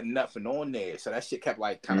 but it wasn't nothing on there. So that shit kept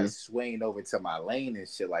like kind of Mm-hmm. swaying over to my lane and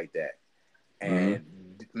shit like that. Mm-hmm.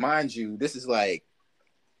 And mind you, this is like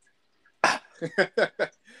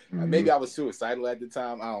Hmm. Maybe I was suicidal at the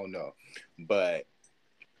time. I don't know, but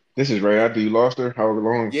This is right after you lost her. How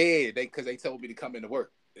long? yeah, they told me to come into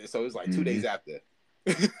work, so it was like two Hmm. days after.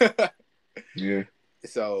 Yeah.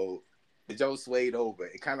 So the Joe swayed over.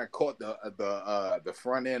 It kind of caught the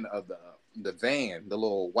front end of the van, the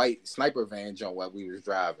little white sniper van joint while we was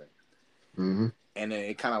driving, Hmm. and then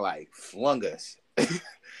it kind of like flung us.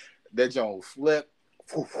 That joint flipped.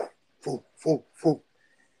 Foo, foo, foo, foo.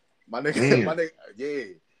 My nigga, my Damn. nigga, yeah.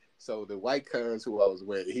 So the white cuz who I was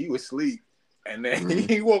with, he was asleep, and then Hmm.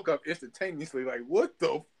 he woke up instantaneously, like, "What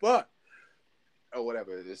the fuck?" Or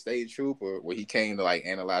whatever. The stage trooper, when he came to like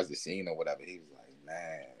analyze the scene or whatever, he was like,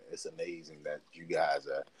 "Man, it's amazing that you guys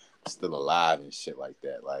are still alive and shit like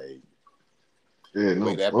that. Like Yeah. the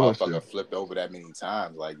way No that motherfucker bullshit. flipped over that many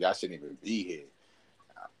times, like y'all shouldn't even be here."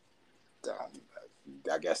 Um,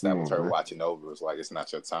 I guess Come that was on, her man. watching over. It's like it's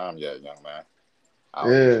not your time yet, young man.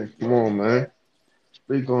 Yeah. You Come don't on, need man. that.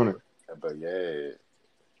 Speak on it. But yeah.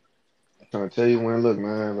 Trying to tell you when. Look,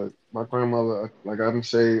 man. Look, my grandmother, like I've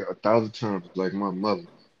say 1,000 times, like my mother.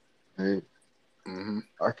 Hey, Mm-hmm.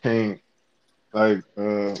 I can't. Like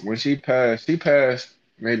when she passed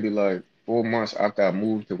maybe like 4 months after I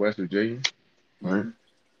moved to West Virginia, right?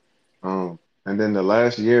 Mm-hmm. And then the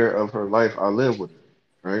last year of her life I lived with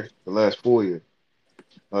her, right? The last 4 years,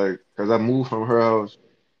 like, cause I moved from her house.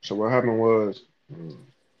 So what happened was,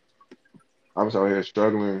 I was out here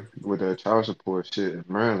struggling with that child support shit in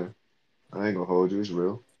Maryland. I ain't gonna hold you, it's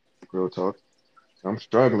real talk. I'm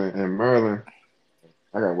struggling in Maryland.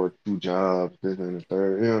 I got to work 2 jobs, this and the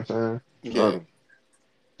third. You know what I'm saying? Yeah. Struggling.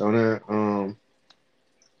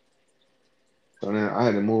 So then, I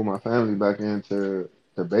had to move my family back into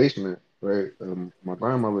the basement, right? My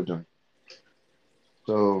grandmother joint.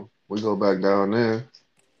 So we go back down there,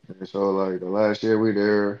 and so like the last year we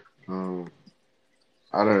there,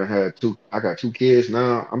 I done had two. I got 2 kids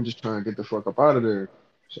now. I'm just trying to get the fuck up out of there.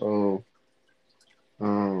 So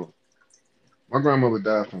um, my grandmother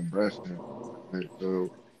died from breast cancer. Right? So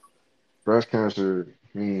breast cancer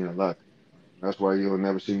mean a lot. That's why you'll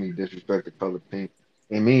never see me disrespect the color pink.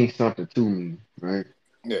 It means something to me, right?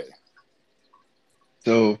 Yeah.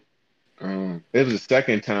 So it was the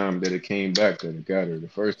second time that it came back that it got her. The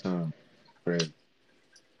first time, right?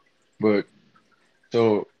 But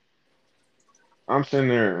so I'm sitting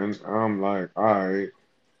there and I'm like, all right.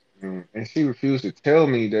 And she refused to tell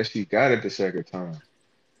me that she got it the second time,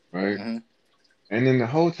 right? Mm-hmm. And then the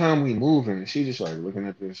whole time we moving, she just like looking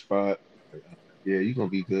at this spot, like, yeah, you gonna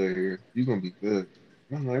be good here. You gonna be good.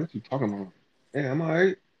 And I'm like, what you talking about? Yeah, I'm all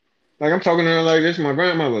right. Like I'm talking to her like this is my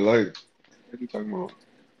grandmother. Like, what you talking about?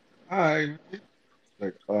 All right, man.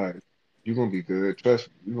 Like, all right, you gonna be good. Trust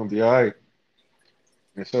me, you gonna be all right.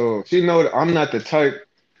 And so she know that I'm not the type.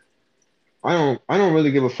 I don't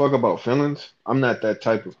really give a fuck about feelings. I'm not that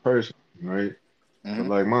type of person, right? But Mm-hmm.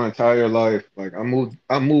 like my entire life, like I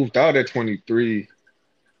moved out at 23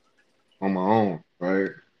 on my own, right?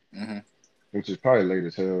 Which is probably late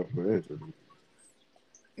as hell, but it's so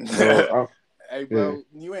Mm-hmm. I Hey, yeah, bro,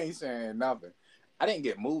 you ain't saying nothing. I didn't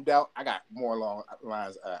get moved out. I got more along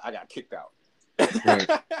lines. I got kicked out right.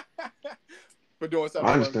 for doing something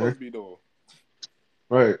I I wasn't supposed understand. to be doing.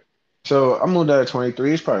 Right. So I moved out at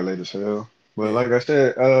 23. It's probably late as hell. But Yeah. like I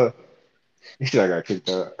said, he said I got kicked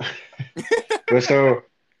out. But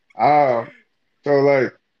uh so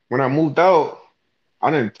like when I moved out, I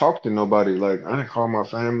didn't talk to nobody. Like I didn't call my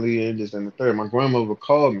family and just in the third. My grandmother would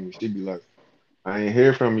call me. She'd be like, I ain't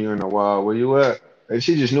hear from you in a while. Where you at? And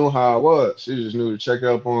she just knew how I was. She just knew to check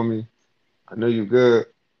up on me. I know you good.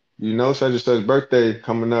 You know such and such birthday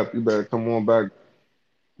coming up. You better come on back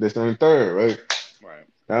this and the third, right?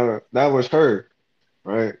 Right. That was her,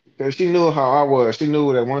 right? Because she knew how I was. She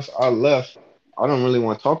knew that once I left, I don't really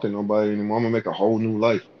want to talk to nobody anymore. I'm gonna make a whole new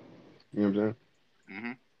life. You know what I'm saying?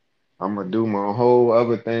 Mm-hmm. I'm gonna do my whole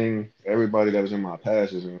other thing. Everybody that was in my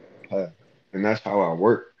past is in my past, and that's how I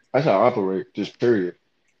work. That's how I operate. Just period,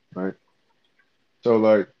 right? So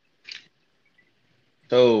like,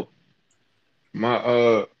 so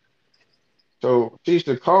my so she used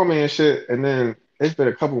to call me and shit, and then it's been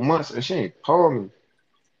a couple months and she ain't called me.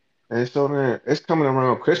 And so then it's coming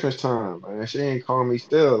around Christmas time, and she ain't calling me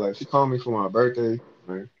still. Like she called me for my birthday,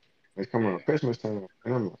 right? It's coming around Yeah. Christmas time,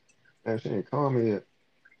 and I'm like, man, she ain't calling me yet.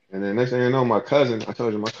 And then next thing you know, my cousin, I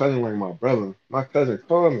told you, my cousin like my brother. My cousin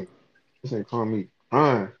called me. This ain't calling me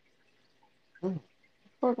crying. What the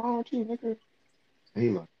fuck wrong with you, nigga? And he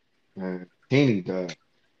like, man, Teeny died.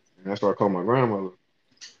 And that's why I called my grandmother.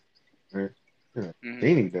 Right? He like, Mm-hmm.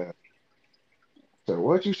 Teeny died. So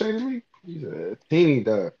what you say to me? He said, Teeny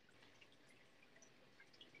died.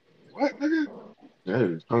 What, nigga? Yeah,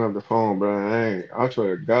 just hung up the phone, bro. I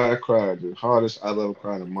swear to God, I cried the hardest I've ever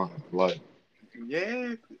cried in my life.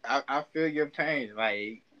 Yeah, I feel your pain.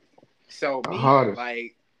 Like, so The me, hardest.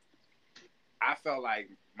 like, I felt like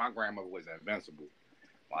my grandmother was invincible.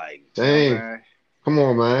 Like, you know what I'm Same. saying? Come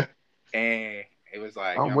on, man. And it was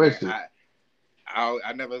like, you I'm know what I mean? with you.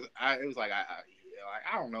 I never, it was like,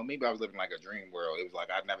 like, I don't know, maybe I was living like a dream world. It was like,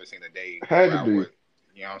 I'd never seen a day Had where to I be. would,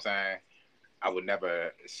 you know what I'm saying? I would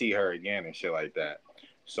never see her again and shit like that.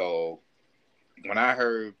 So when I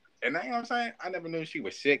heard, and you know what I'm saying? I never knew she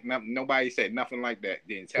was sick. Nobody said nothing like that.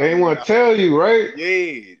 Didn't tell They ain't me want to nothing. tell you, right?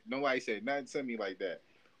 Yeah, nobody said nothing to me like that.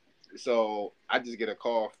 So I just get a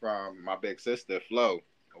call from my big sister, Flo,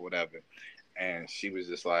 or whatever. And she was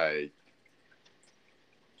just like,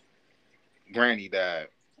 Granny died,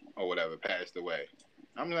 or whatever, passed away.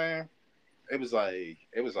 I'm saying, it was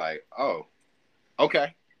like, oh,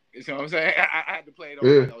 okay. You know what I'm saying? I had to play it off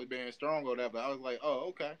Yeah. like I was being strong or whatever. I was like, oh,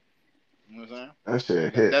 okay. You know what I'm saying? That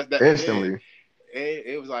shit hit That's that. Yeah. instantly.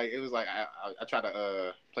 It was like I tried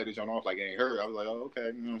to play the joint off like it ain't hurt. I was like, oh, okay.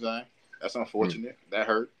 You know what I'm saying? That's Mm. unfortunate. That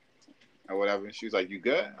hurt or whatever. And she was like, you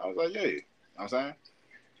good? I was like, yeah. You know what I'm saying?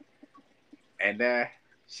 And then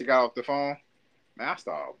she got off the phone. Man, I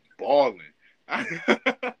started bawling.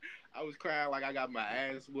 I was crying like I got my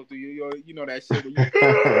ass whooped. You know that shit when you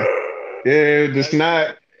Yeah, the that shit.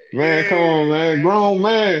 snot. Man, come on, Yeah, man. Grown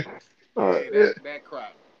man. yeah, Yeah. that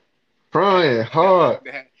crap Crying hard.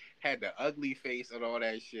 had the ugly face and all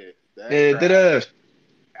that shit. That Yeah, did crap. us.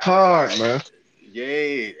 I was Hard, like, man.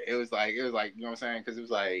 yeah, it was like, you know what I'm saying? Because it was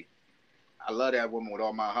like, I love that woman with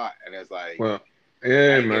all my heart, and it's like, Well,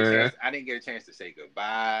 yeah, man. I didn't get a chance to say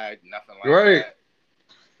goodbye, nothing like Right. that.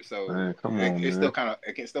 So Man, come it, on, it still man. kind of,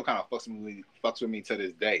 it can still kind of fucks with me to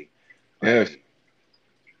this day. Yes. Like,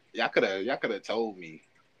 y'all could have told me,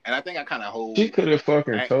 and I think I kind of She hold, could have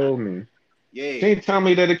fucking I told me. She yeah, ain't tell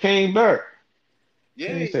me that it came back. She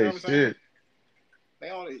yeah, ain't you know say what I'm saying? shit. They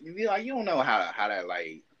don't, like, you don't know how that,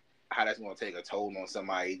 like, how that's gonna take a toll on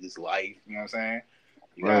somebody's life. You know what I'm saying?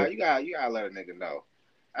 You Right. got you got you gotta let a nigga know.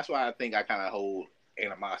 That's why I think I kind of hold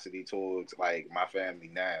animosity towards like my family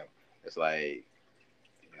now. It's like,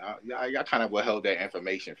 y'all kind of withheld that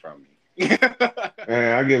information from me.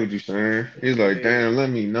 Man, I get what you're saying. He's like, Yeah, damn, let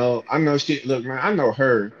me know. I know she, look, man, I know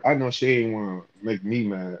her. I know she ain't want to make me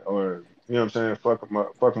mad or, you know what I'm saying,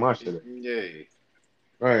 fuck my shit up. yeah.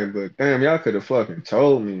 Right, but damn, y'all could have fucking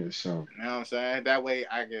told me or something. You know what I'm saying? That way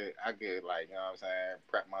I could like, you know what I'm saying,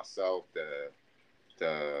 prep myself to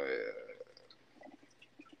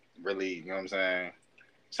really, you know what I'm saying,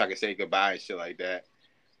 so I can say goodbye and shit like that.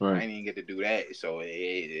 I Right. didn't even get to do that, so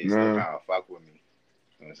it still Nah, kind of fuck with me.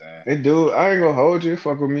 You know what I'm saying? they do. I ain't gonna hold you.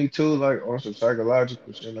 Fuck with me too, like on some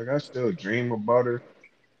psychological shit. Like I still dream about her.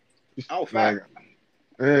 Just, Oh, like, fact,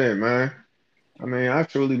 yeah, man. I mean, I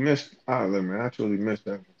truly miss. I look, man. I truly miss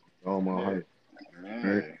that with all my yeah, heart. Right?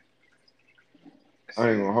 yeah. I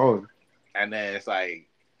ain't See, gonna hold and then it's like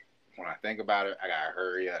when I think about it, I gotta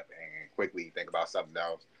hurry up and quickly think about something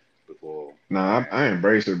else before, you. Nah, man. I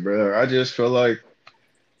embrace it, bro. I just feel like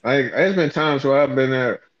there's been times where I've been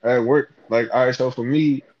at work. Like, all right, so for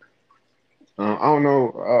me, I don't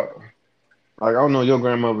know. Like, I don't know your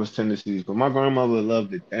grandmother's tendencies, but my grandmother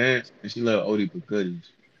loved to dance and she loved oldie but goodies.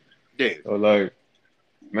 Yeah. So like,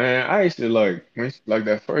 man, I used to like like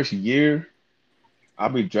that first year, I'll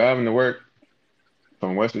be driving to work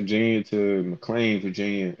from West Virginia to McLean,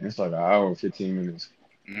 Virginia. And it's like an hour and 15 minutes.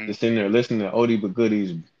 Hmm. Just sitting there listening to oldie but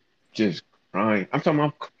goodies, just crying. I'm talking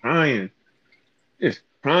about crying, just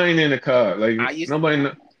crying in the car. Like I used nobody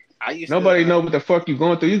I used to know what the fuck you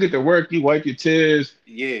going through. You get to work, you wipe your tears,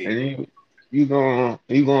 yeah. and you going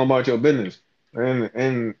about your business. And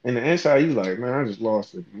in the inside, you like, man, I just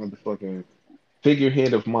lost a motherfucking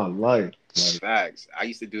figurehead of my life. Like, Facts. I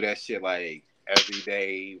used to do that shit like every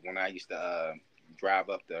day when I used to drive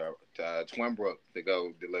up to Twinbrook to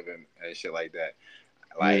go deliver and shit like that.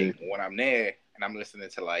 yeah. Like when I'm there and I'm listening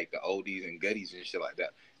to like the oldies and goodies and shit like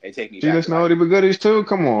that, they take me She back to listen to like, oldie but goodies too.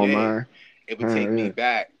 Come on, yeah, man. it would take me Yeah.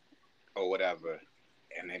 back or whatever,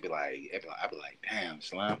 and I'd be like, damn,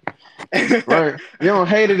 Slim. Right. You don't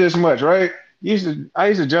hate it as much, right? I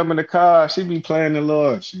used to jump in the car. She'd be playing the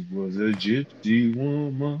Lord. She was a gypsy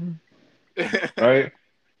woman, right?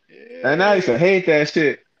 And I used to Yeah. hate that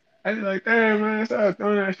shit. I was like, damn, man, stop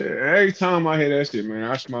doing that shit. Every time I hear that shit, man,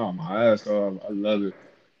 I smile my ass off. I love it.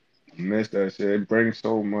 I miss that shit. It brings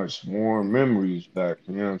so much warm memories back.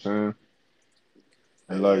 You know what I'm saying?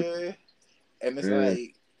 And like, Yeah. And it's yeah,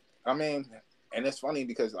 like, I mean, and it's funny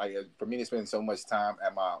because like for me to spend so much time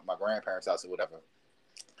at my grandparents' house or whatever,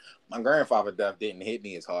 my grandfather death didn't hit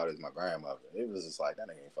me as hard as my grandmother. It was just like that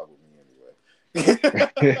nigga ain't fuck with me anyway.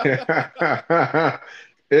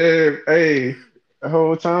 Hey, the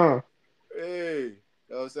whole time. Hey, you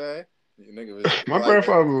know what I'm saying? You nigga was My like,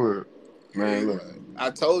 grandfather would, hey, man, look. I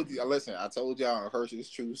told you. Listen, I told y'all on Hershey's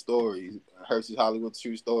True Stories, Hershey's Hollywood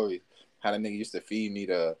True Stories, how the nigga used to feed me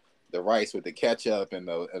the rice with the ketchup and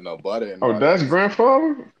the butter and Oh, all that. that's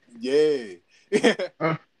grandfather? Yeah.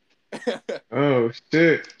 Uh, oh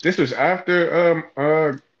shit. This was after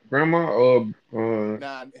grandma or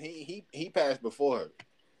Nah, he passed before her.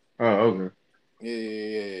 oh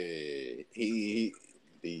Yeah, he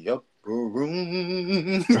the upper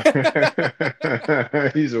room.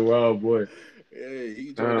 okay. He's a wild boy. Yeah,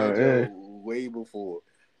 he joined that Yeah. Joe way before.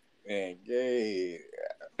 And yeah, you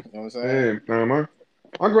know what I'm saying? Yeah. Yeah.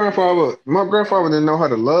 My grandfather didn't know how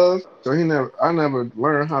to love, so I never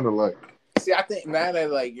learned how to like See, I think now that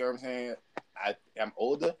like you know what I'm saying, I'm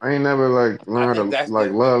older. I ain't never like I learned how think to that's like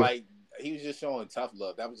different. love. Like he was just showing tough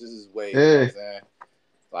love. That was just his way. You know what Yeah. I'm saying?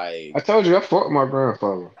 Like I told you I fought my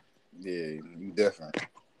grandfather. yeah, you different.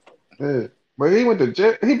 Yeah. But he went to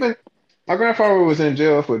jail. My grandfather was in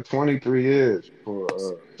jail for 23 years for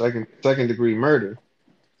second degree murder.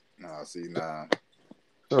 Nah, see, nah.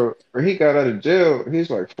 So when he got out of jail, he's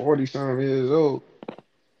like 40 some years old,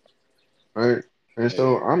 right? And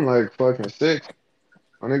so Yeah. I'm like fucking six,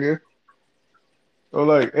 my nigga. So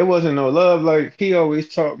like it wasn't no love. Like he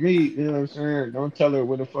always taught me, you know what I'm saying? Don't tell her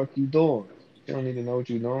what the fuck you doing. She don't need to know what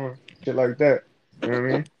you doing. Shit like that. You know what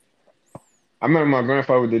I mean? I remember my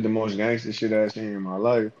grandfather did the most gangster shit I seen in my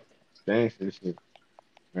life. Gangster shit,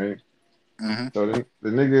 right? Mm-hmm. So the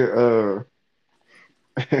nigga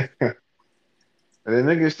and the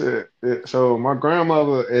nigga said, so my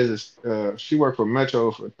grandmother she worked for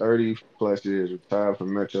Metro for 30 plus years, retired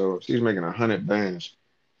from Metro. She's making 100 bands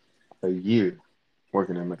a year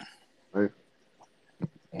working at Metro, right?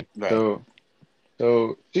 Right.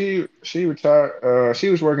 So she retired. She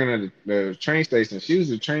was working at the train station. She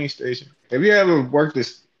was a train station. Have you ever worked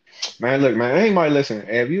this? Man, look, man, anybody listen,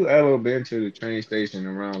 have you ever been to the train station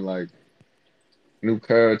around like New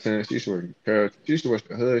Carrollton? She used to work in Carrollton. She used to work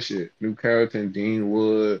the hood shit. New Carrollton,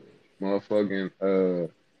 Deanwood, motherfucking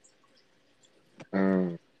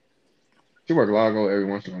um she worked Lago every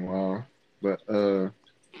once in a while. But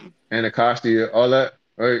Anacostia, all that.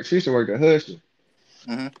 Right? She used to work the hood shit.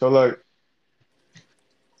 Mm-hmm. So like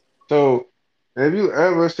so have you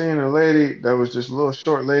ever seen a lady that was just a little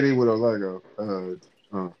short lady with a like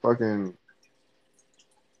fucking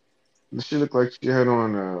she looked like she had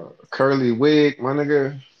on a curly wig, my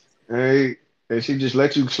nigga. Hey, and she just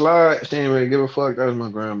let you slide. She ain't really give a fuck. That was my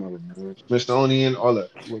grandmother, man. Smithsonian, all that.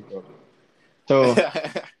 She worked all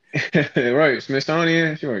that. So right,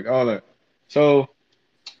 Smithsonian, she worked all that. So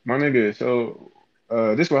my nigga, so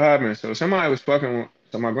this what happened. So somebody was fucking.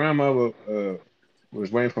 So my grandmother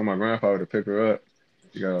was waiting for my grandfather to pick her up.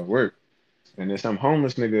 She got off work, and then some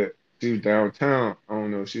homeless nigga. She was downtown. I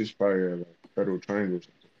don't know. She was probably at like Federal Triangle. Or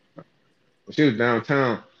something. But she was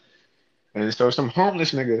downtown, and so some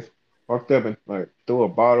homeless nigga walked up and like threw a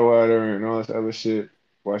bottle at her and all this other shit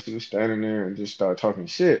while she was standing there and just started talking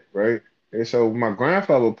shit, right? And so my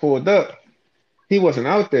grandfather pulled up. He wasn't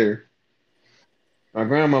out there. My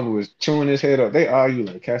grandmother was chewing his head up. They argue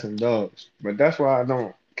like cats and dogs. But that's why I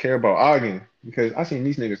don't care about arguing because I seen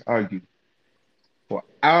these niggas argue for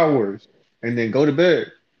hours and then go to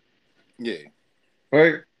bed, Yeah.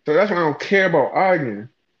 right? So that's why I don't care about arguing,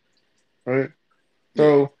 right? Yeah.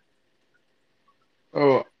 So,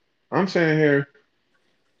 so I'm saying here,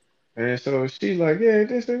 and so she's like, yeah,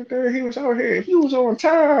 this and that, he was out here. If he was on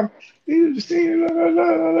time, he would have seen, la, la, la,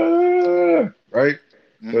 la, la, la, right?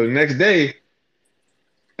 So Mm-hmm. the next day,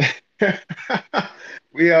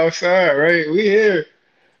 we outside, right? We here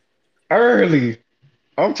early.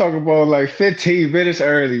 I'm talking about like 15 minutes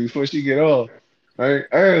early before she get off. Right?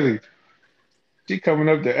 Early. She coming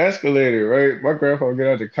up the escalator, right? My grandpa get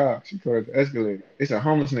out the car. She coming up the escalator. It's a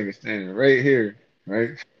homeless nigga standing right here,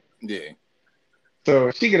 right? Yeah.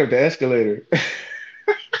 So she get up the escalator.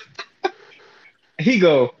 He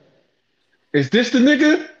go, is this the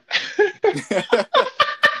nigga?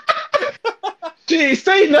 She ain't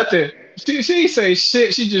say nothing. She ain't say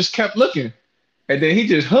shit. She just kept looking. And then he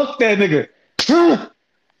just hooked that nigga.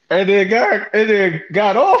 And then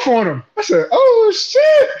got off on him. I said, oh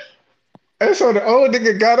shit. And so the old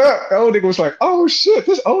nigga got up. The old nigga was like, "Oh shit,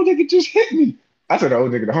 this old nigga just hit me." I said, "The old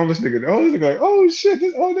nigga, the homeless nigga, the homeless nigga, like, oh shit,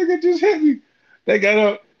 this old nigga just hit me." They got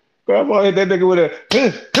up. Grandpa hit that nigga with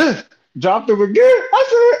a dropped him again. I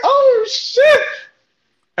said, "Oh shit!"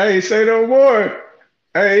 Hey, say no more.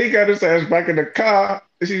 Hey, he got his ass back in the car.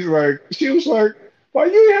 She was like, "Why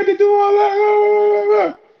you had to do all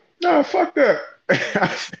that?" Nah, fuck that.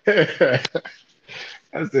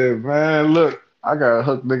 I said, man, look, I gotta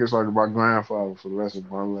hook niggas like my grandfather for the rest of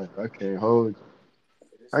my life. I can't hold you.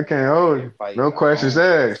 This I nigga can't out hold here you. fighting No the questions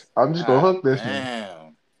homeless. asked. I'm just gonna God hook this nigga.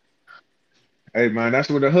 damn. Hey man, that's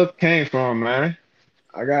where the hook came from, man.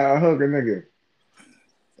 I gotta hook a nigga.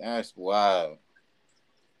 That's wild.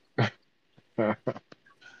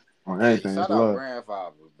 On Hey, anything, it's shout out love.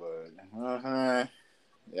 grandfather, but yeah,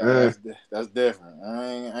 Yeah. that's different.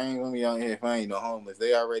 I ain't gonna be out here fighting the homeless.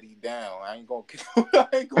 They already down. I ain't gonna kick I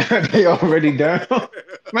ain't gonna kick They them out. already down.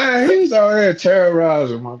 Man, he was out here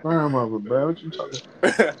terrorizing my grandmother, bro. What you talking You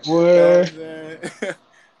know what boy? I'm saying?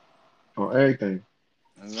 On everything.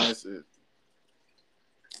 And that's it.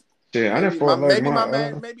 Shit, I done fought like Maybe my my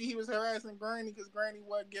man, maybe he was harassing Granny because Granny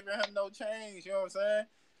wasn't giving him no change. You know what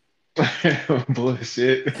I'm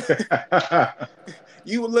bullshit. saying?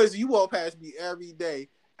 You listen. You walk past me every day.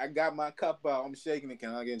 I got my cup out. I'm shaking it.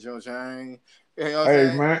 Can I get your change? You know what I'm Hey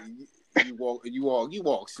saying? man, You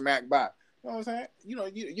walk smack by. You know what I'm saying? You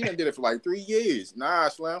done did it for like 3 years. Nah,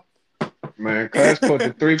 Slim. man, cuz cut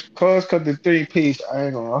the three piece. I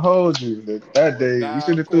ain't gonna hold you. That For a day, you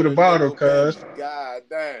should dime, have threw the quarter bottle, nickel cuz. penny. God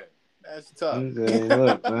damn, that's tough. He said,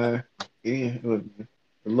 look, man. Look,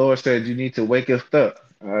 the Lord said you need to wake us up.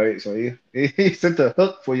 All right, so he sent a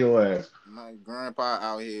hook for your ass. My grandpa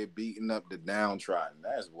out here beating up the downtrodden.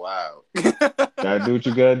 That's wild. Gotta do what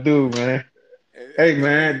you gotta do, man. Hey, And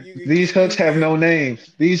then man, these hooks have no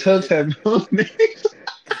names. These hooks have no names.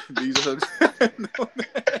 these are hooks. No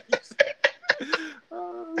names.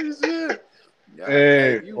 Oh shit. Yeah,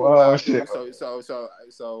 hey, Hey, you a wow, wild shit. dude.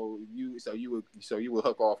 So you would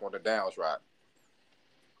hook off on the downs right?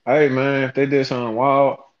 Hey, man, if they did something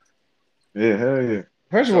wild, yeah, hell yeah.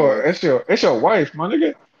 First of all, So it's your wife, my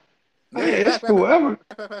nigga. yeah, Hey, fact.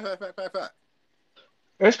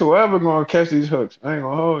 it's whoever gonna catch these hooks. I ain't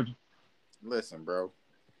gonna hold you. Listen, bro.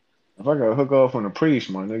 If I gotta hook off on the priest,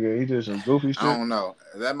 my nigga, he did some goofy I shit. don't know.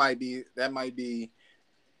 That might be.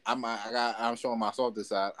 I'm showing my softer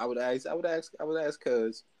side. I would ask,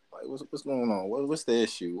 cuz like, what's going on? What's the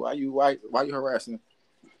issue? Why you harassing?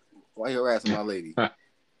 Why you harassing my lady?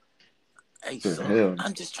 Hey, Shit, son, hell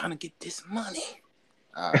I'm just trying to get this money.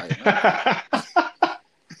 All right, no.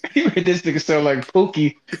 He made this nigga sound like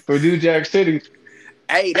Pookie from New Jack City.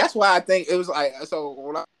 Hey, that's why I think it was like so.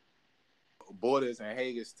 When I Borders in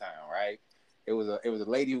Hagerstown, right? It was a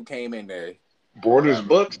lady who came in there or Borders whatever.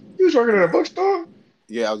 Books. You was working at a bookstore?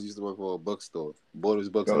 Yeah, I was used to work for a bookstore, Borders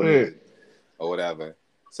Books Go and ahead. Music or whatever.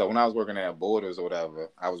 So when I was working at Borders or whatever,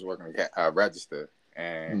 I was working at register,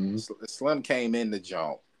 and Mm-hmm. Slim came in the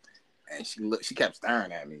joint, and she kept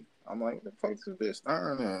staring at me. I'm like, the fuck's this bitch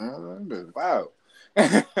staring at me? Wow.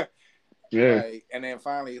 Yeah. Like, and then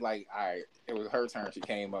finally, like, it was her turn. She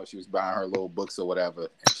came up. She was buying her little books or whatever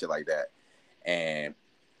and shit like that. And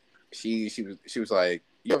she was like,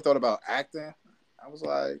 "You ever thought about acting?" I was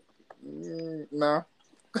like, "No."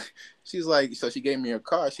 She's like, so she gave me her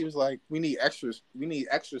card. She was like, "We need extras. We need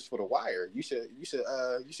extras for The Wire. You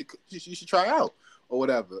should try out or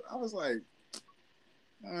whatever." I was like,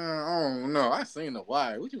 "I don't know. I seen The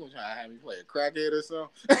Wire. What you gonna try to have me play a crackhead or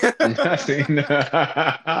I something?" seen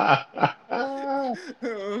that. You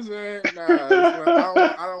know what I'm saying? Nah, it's like,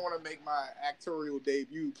 I don't want to make my actorial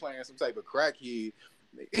debut playing some type of crackhead.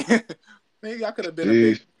 Maybe I could have been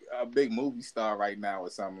Jeez. a big movie star right now or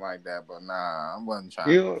something like that, but nah, I wasn't trying.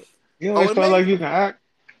 You Oh, always it felt may like you can act.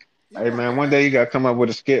 Hey yeah, I man, can one day you gotta come up with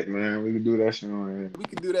a skit, man. We can do that shit on here. we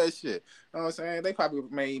can do that shit. You know what I'm saying? They probably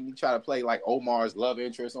made me try to play like Omar's love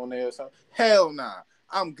interest on there or something. Hell nah.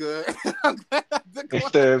 I'm good. I'm glad I declined.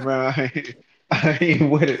 Instead, man, I ain't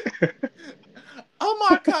with it.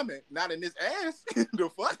 Omar coming. Not in this ass. The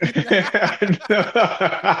fuck?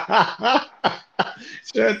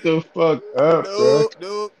 Shut the fuck up, bro.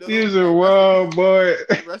 No. He's a Hey, wild boy.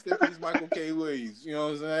 rest in peace, Michael K. Williams. You know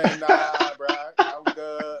what I'm saying? Nah, bro. I'm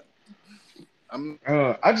good. I'm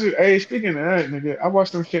Hey, speaking of that, nigga, I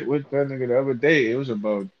watched some shit with that nigga the other day. It was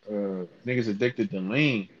about niggas addicted to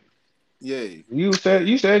lean. yeah. You said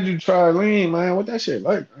you tried lean, man. What that shit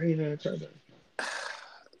like? I ain't never tried that.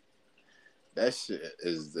 That shit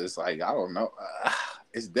is it's like I don't know.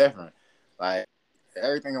 It's different. Like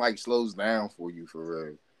everything like slows down for you for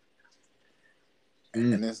real.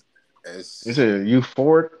 Mm. And Is it's it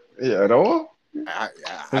euphoric at all? I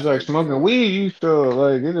It's like feel smoking euphoric. weed. You feel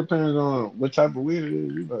like it depends on what type of weed it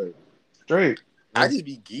is. You like straight. I Yeah. just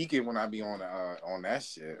be geeking when I be on that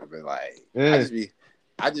shit. But like Yeah.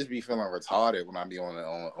 I just be feeling retarded when I be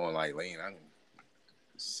on like lean.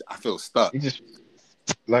 I feel stuck. You just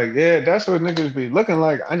like, yeah, that's what niggas be looking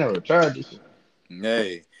like. I never tried this shit.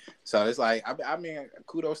 Hey, So it's like, I mean,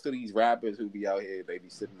 kudos to these rappers who be out here, they be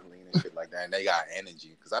sipping the lean and shit like that, and they got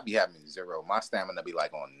energy. Because I be having zero. My stamina be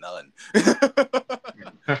like on none.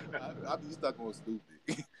 I be stuck on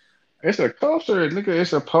stupid. It's a culture, nigga.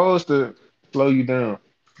 It's supposed to slow you down.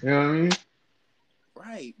 You know what I mean?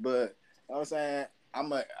 Right, but you know what I'm saying,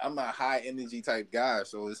 I'm a high energy type guy,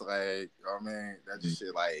 so it's like, oh man, that just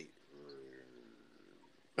shit like.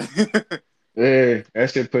 Yeah,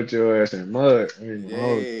 that shit put your ass in mud. I ain't gonna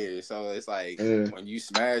hold Yeah, so it's like you. when you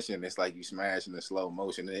smashing, it's like you smashing in slow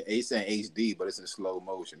motion. It's in HD, but it's in slow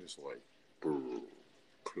motion. It's like, Yeah.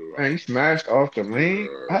 Man, you smashed off the lane.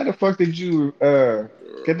 How the fuck did you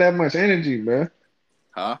get that much energy, bro?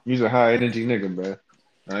 huh? You's a high energy nigga, bro.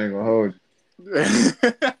 I ain't gonna hold you.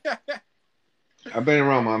 I've been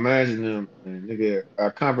around my man and them, and nigga,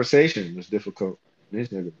 our conversation was difficult. This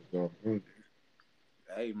nigga was going.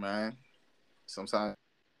 Hey man, sometimes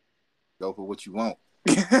go for what you want.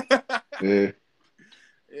 Yeah.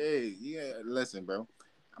 Hey, yeah, listen, bro.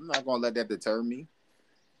 I'm not gonna let that deter me.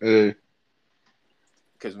 Yeah.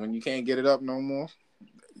 Because when you can't get it up no more.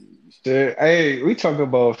 Shit. Hey, we talk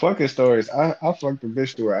about fucking stories. I fucked a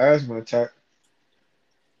bitch through an asthma attack.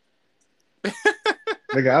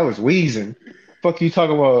 Nigga, I was wheezing. Fuck you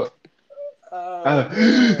talking about? Oh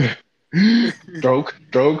man. Uh, stroke,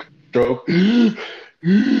 stroke, stroke,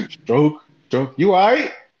 stroke, stroke. You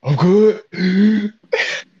alright? I'm good.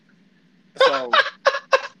 So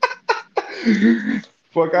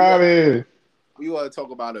Fuck we out got of here. we want to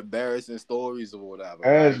talk about embarrassing stories or whatever,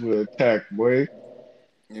 right? Asthma attack, boy.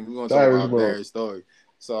 And we want to talk Cyrus about bro. embarrassing stories.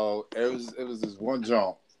 So it was this one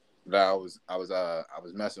junk that I was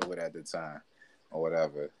messing with at the time or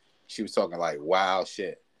whatever. She was talking like wild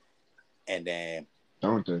shit, and then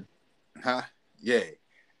Don't they? huh? Yeah,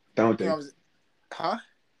 Don't you know they? what I'm saying? Huh?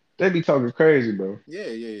 They be talking crazy, bro.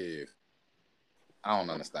 Yeah. I don't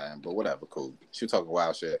understand, but whatever, cool. She was talking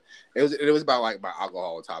wild shit. It was about like my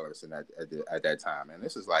alcohol tolerance at that time, and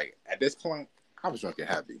this is like at this point I was drinking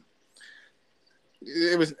heavy.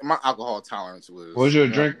 It was my alcohol tolerance What's was your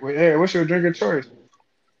drink? Yeah, what's your drink of choice?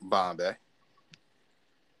 Bombay,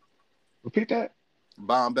 Repeat that.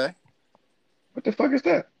 Bombay, What the fuck is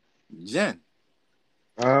that? gin.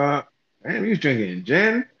 Uh, damn, you was drinking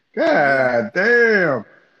gin? Yeah, you God damn. know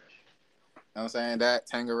what I'm saying, that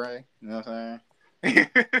Tanqueray. You know what I'm saying?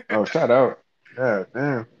 Oh, shout out. God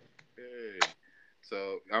damn. Yeah.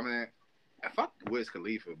 So I mean, I fucked Wiz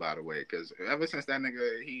Khalifa by the way, because ever since that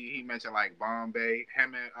nigga he mentioned like Bombay,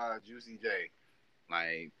 him and Juicy J,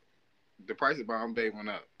 like the price of Bombay went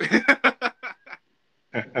up.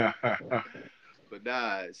 But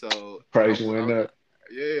nah, so Price went up.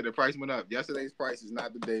 yeah, the price went up. Yesterday's price is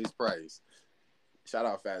not the day's price. Shout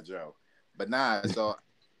out Fat Joe. But nah, so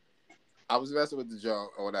I was messing with the Joe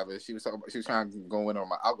or whatever. She was trying to go in on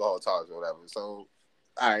my alcohol tolerance or whatever. So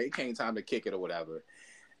all right, it came time to kick it or whatever.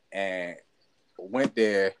 And went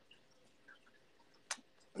there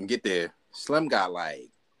and get there. Slim got like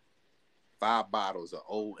 5 bottles of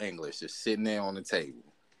Old English just sitting there on the table.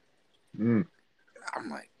 Mm. I'm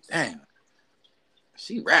like, damn,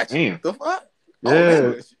 she ratchet. Damn. The fuck? Old Yeah,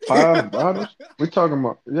 English. 5 bottles. We talking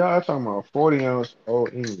about, yeah, I'm talking about 40-ounce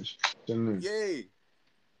old English. Yay.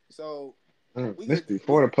 So we This get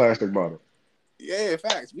before the plastic bottle. yeah,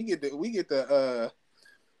 facts. We get in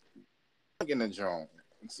the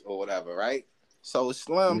Jones or whatever, right? So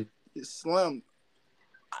Slim,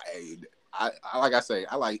 I like I say,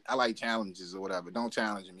 I like challenges or whatever. Don't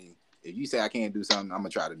challenge me. If you say I can't do something, I'm gonna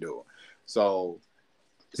try to do it. So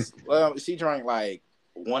she drank like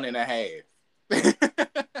 1.5.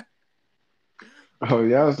 Oh,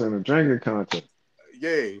 y'all was in a drinking contest.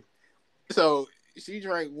 Yeah. So she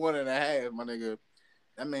drank 1.5, my nigga.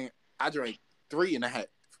 I mean, I drank 3.5.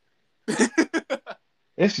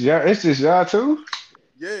 It's just y'all too?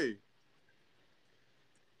 Yeah.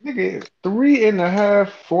 Nigga, 3.5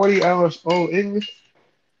 40-ounce old English.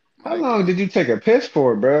 My How nigga. long did you take a piss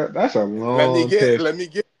for, bro? That's a long piss. Let me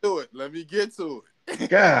get to it. Let me get to it.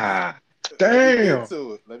 God Let me get damn.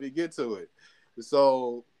 to it. Let me get to it.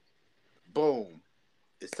 So, boom.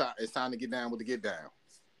 It's time to get down with the get down.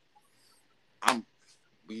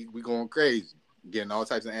 We going crazy. Getting all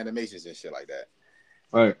types of animations and shit like that.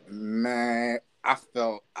 Right. Man, I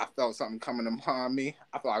felt something coming upon me.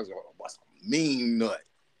 I thought I was gonna bust a mean nut.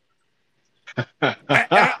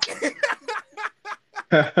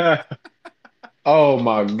 Oh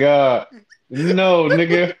my God. No,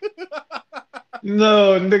 nigga.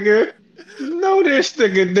 No, nigga. No, this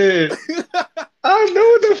nigga did. I know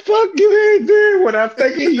what the fuck you ain't did what I'm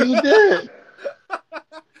thinking you did. Yeah,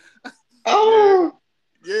 Oh.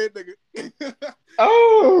 yeah, nigga.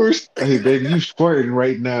 Oh, hey, baby, you squirting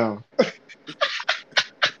right now. Hey,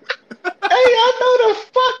 I know the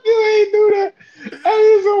fuck you ain't do that. Hey,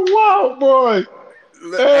 he's a wild boy.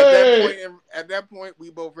 Look, Hey, at that point, we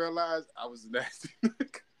both realized I was nasty. he's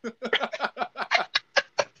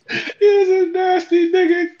a nasty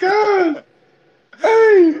nigga, cuz.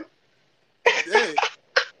 Hey, Hey,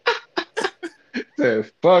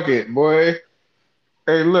 said, fuck it, boy.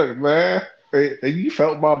 Hey, look, man. Hey, you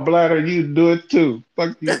felt my bladder, you do it too.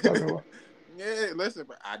 Fuck you talking about. yeah, listen,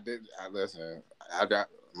 but I did. I listen. I got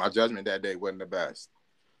my judgment that day wasn't the best.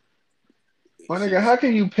 My She, nigga, how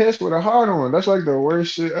can you piss with a heart on? That's like the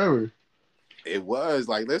worst shit ever. it was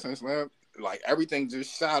like, listen, Slim, like everything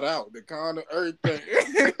just shot out, the condom, everything.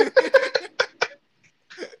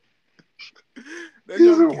 That He's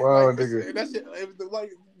joke a came like wild nigga. that shit. It was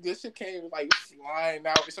like this shit came like flying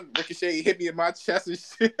out. Some ricochet hit me in my chest and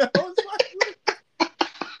shit. I was like,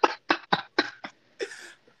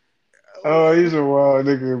 Oh, he's a wild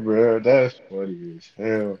nigga, bro. That's funny as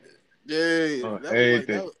hell. yeah, On that was like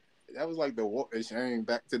everything. that was like the walk and shame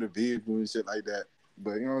back to the vehicle and shit like that.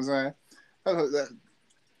 But you know what I'm saying?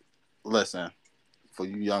 Listen, for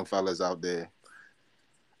you young fellas out there,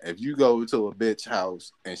 if you go to a bitch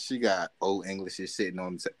house and she got old English shit sitting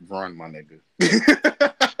on the run, my nigga.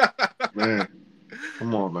 Man,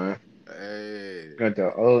 come on, man. Hey, Got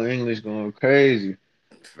the old English going crazy.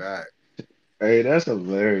 fact, Hey, that's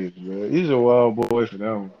hilarious, bro. He's a wild boy for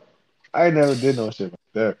that one. I ain't never did no shit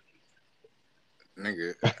like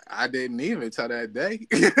nigga. I didn't even till that day.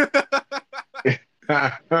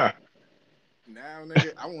 that. Now,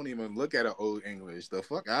 nigga, I won't even look at an old English. The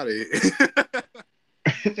fuck out of here.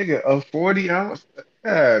 Nigga, a 40 ounce?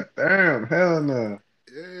 God damn, hell no.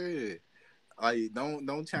 Yeah, like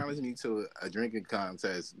don't challenge me to a drinking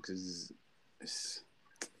contest because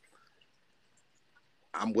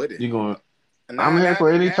I'm with it. You going, I'm Nah, here nah,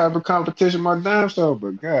 for any nah. type of competition, my damn self,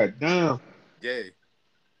 but god damn. Yeah,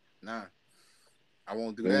 nah. I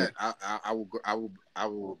won't do Man, that. I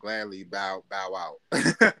will gladly bow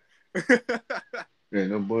out. yeah,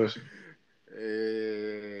 no bullshit.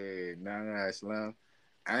 Hey, nah, Slim.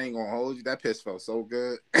 I ain't gonna hold you. That piss felt so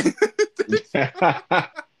good.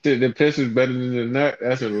 Shit, the piss is better than the nut.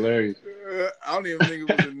 That's hilarious. I don't even think it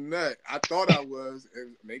was a nut. I thought I was.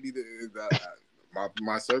 Maybe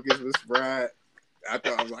my circus was fried. I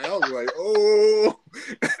was like, oh,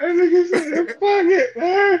 That nigga said, fuck it,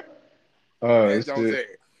 man. Oh, that Jones shit.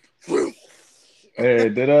 said, Hey,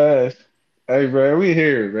 did us. Hey, bro, we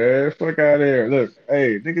here, man. Fuck out of here. Look,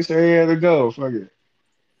 hey, nigga say he had to go. Fuck it. you You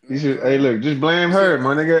know what should, hey, I'm look, just blame saying? Shit, her,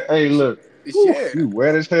 my nigga. Hey, look. Whew, shit. you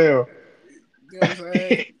wet as hell. You know what I'm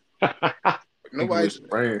saying? Nigga Nobody. was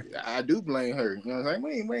spraying. I do blame her. You know what I'm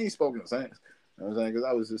saying? We ain't spoken since. You know what I'm saying? Because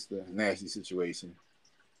I was just a nasty situation.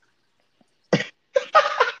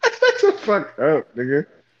 That's a fuck up, nigga.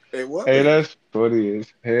 It Hey, was. that's funny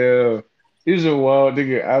as hell. He's a wild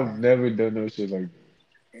nigga. I've never done no shit like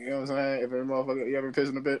You know what I'm saying? If a motherfucker, you ever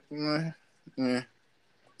pissing a bit?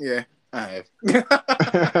 Yeah, I that.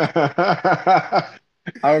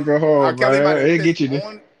 Alcohol, have. Kelly might man. have It pissed get you this.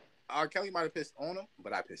 on. Kelly might have pissed on them,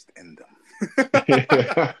 but I pissed in them.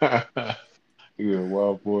 You a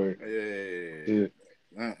wild boy. Yeah. Shit.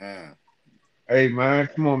 Uh-uh. Hey, man,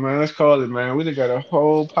 come on, man. Let's call it, man. We done got a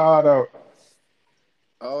whole pod out.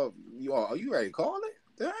 Oh, are you ready to call it?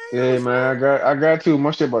 Damn, Yeah, man. Slim. I got to.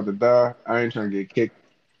 My shit about to die. I ain't trying to get kicked.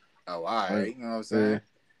 Oh, all Right. right. You know what I'm Yeah. saying?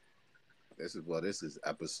 This is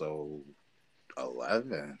episode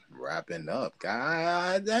 11, wrapping up.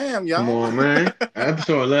 God damn, Come y'all. on, man.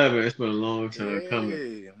 Episode 11. It's been a long Yeah, time coming.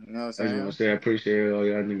 you know what I'm I just want to saying? say I appreciate all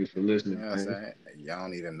y'all niggas for You listening, know what I'm man. saying? Y'all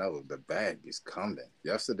don't even know the bag is coming.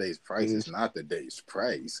 Yesterday's price is Yes. not the day's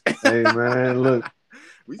price. Hey, man, look.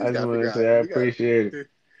 We I just just gotta want figure to out. say I appreciate it.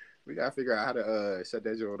 We gotta figure out how to shut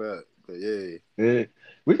that joint up. But yeah, Yeah.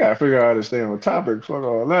 We gotta figure out how to stay on topic. Fuck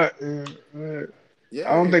all that. Yeah.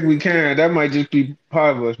 I don't think we yeah. can. That might just be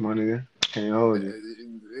part of us, my nigga. Can't hold you.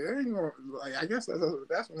 Like, I guess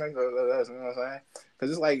that's what makes us. You know what I'm saying?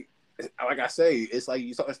 Because like I say, it's like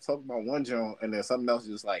you start talking about one joint and then something else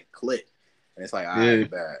just like click, and it's like, all Yeah.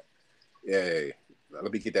 right, bad. Yeah,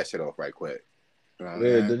 let me get that shit off right quick. You know what I'm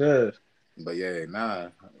Yeah, saying? it does. But yeah, nah.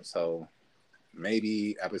 So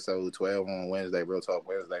maybe episode 12 on Wednesday, Real Talk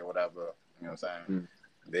Wednesday, whatever. You know what I'm saying? Mm.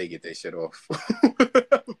 They get their shit off.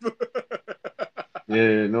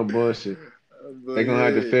 Yeah, no bullshit. But They gonna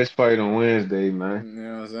have the yeah, fist fight on Wednesday, man. you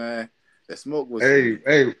know what I'm saying? The smoke was sweet.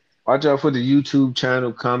 Hey, watch out for the YouTube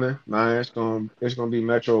channel coming, man. It's gonna be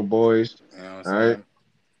Metro Boys. You know what I'm All right, saying?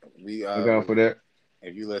 We look out for that.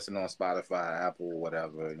 if you listen on Spotify, Apple,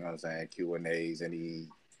 whatever, you know what I'm saying, Q&As, any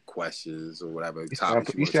questions or whatever You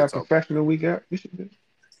topics you you wanted see to how talk about. professional we got? You see this?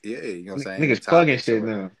 Yeah, you know what I'm saying? Any Niggas plugging topics shit or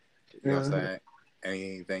now. you know what I'm saying?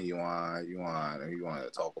 Anything you want to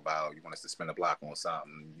talk about, you want us to spin a block on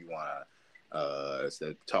something, you want us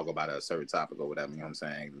to talk about a certain topic or whatever, you know what I'm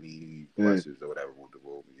saying? Leave questions or whatever.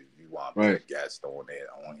 You want to be a Right. guest on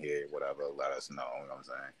here, whatever, let us know, you know what I'm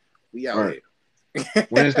saying? We out Right.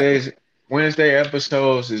 here. Wednesday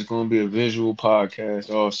episodes is going to be a visual podcast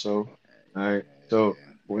also. All right. So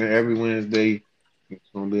every Wednesday, it's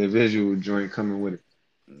going to be a visual joint coming with it.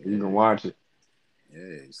 You can watch it.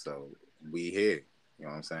 Yeah, so we here. You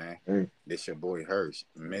know what I'm saying? Hey. This your boy Hirsch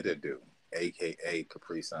Midadu, aka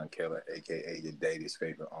Capri Sun Killer, aka your daddy's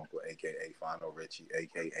favorite uncle, aka Final Richie,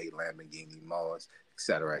 aka Lamborghini Mars,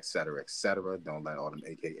 etc., etc., etc. Don't let all them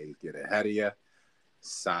AKAs get ahead of you.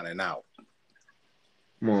 Signing out.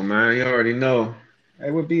 Come on, man. You already know. Hey,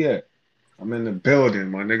 where be at? I'm in the building,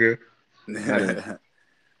 my nigga.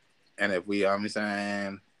 And if we, I'm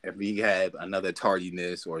saying, if we have another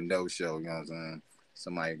tardiness or no show, you know what I'm saying?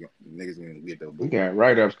 Somebody, niggas gonna get the We boot. got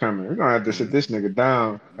write-ups coming. We're gonna have to sit this nigga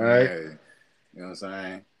down. All right. Yeah. You know what I'm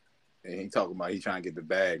saying? And he talking about he trying to get the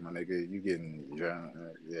bag, my nigga. You getting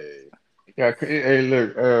yeah. Hey,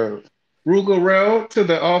 look, Rugerel to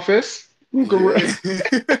the office. Rugerel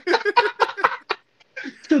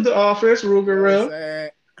to the office, You know what I'm Rugerel.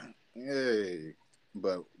 saying? Yeah.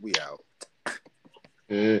 But we out.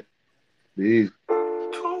 Yeah. Peace.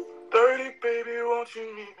 2:30, baby, won't you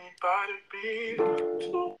meet me by the beach?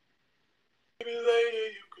 Maybe later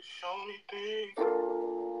you could show me things.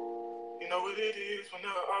 You know what it is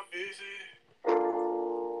whenever I visit.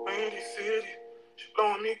 Windy City, she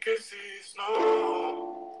blowing me kisses,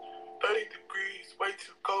 no. 30 degrees, way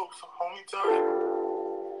too cold, so hold me tight.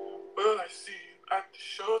 Will I see you at the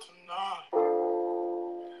show tonight?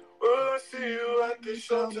 Will I see you at the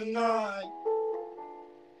show tonight?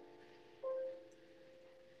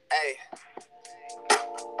 Hey.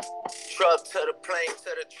 Truck to the plane,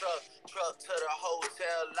 to the truck to the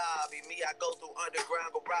hotel lobby. Me, I go through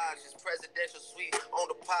underground garages, presidential suite on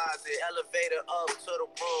deposit, elevator up to the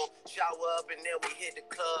room, shower up and then we hit the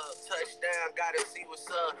club. Touchdown, gotta see what's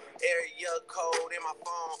up. Area code in my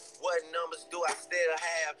phone. What numbers do I still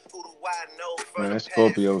have? Who do I know from the Man, past?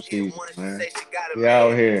 Scorpio Hit season, one, she man. say she got a We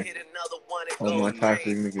out man. here. Hit another one and All go my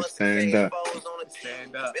toxic crazy. niggas Must stand up. on a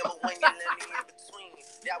team. Remember when you let me in between?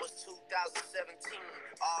 That was 2017.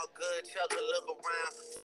 All good, Chuck, look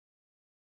around.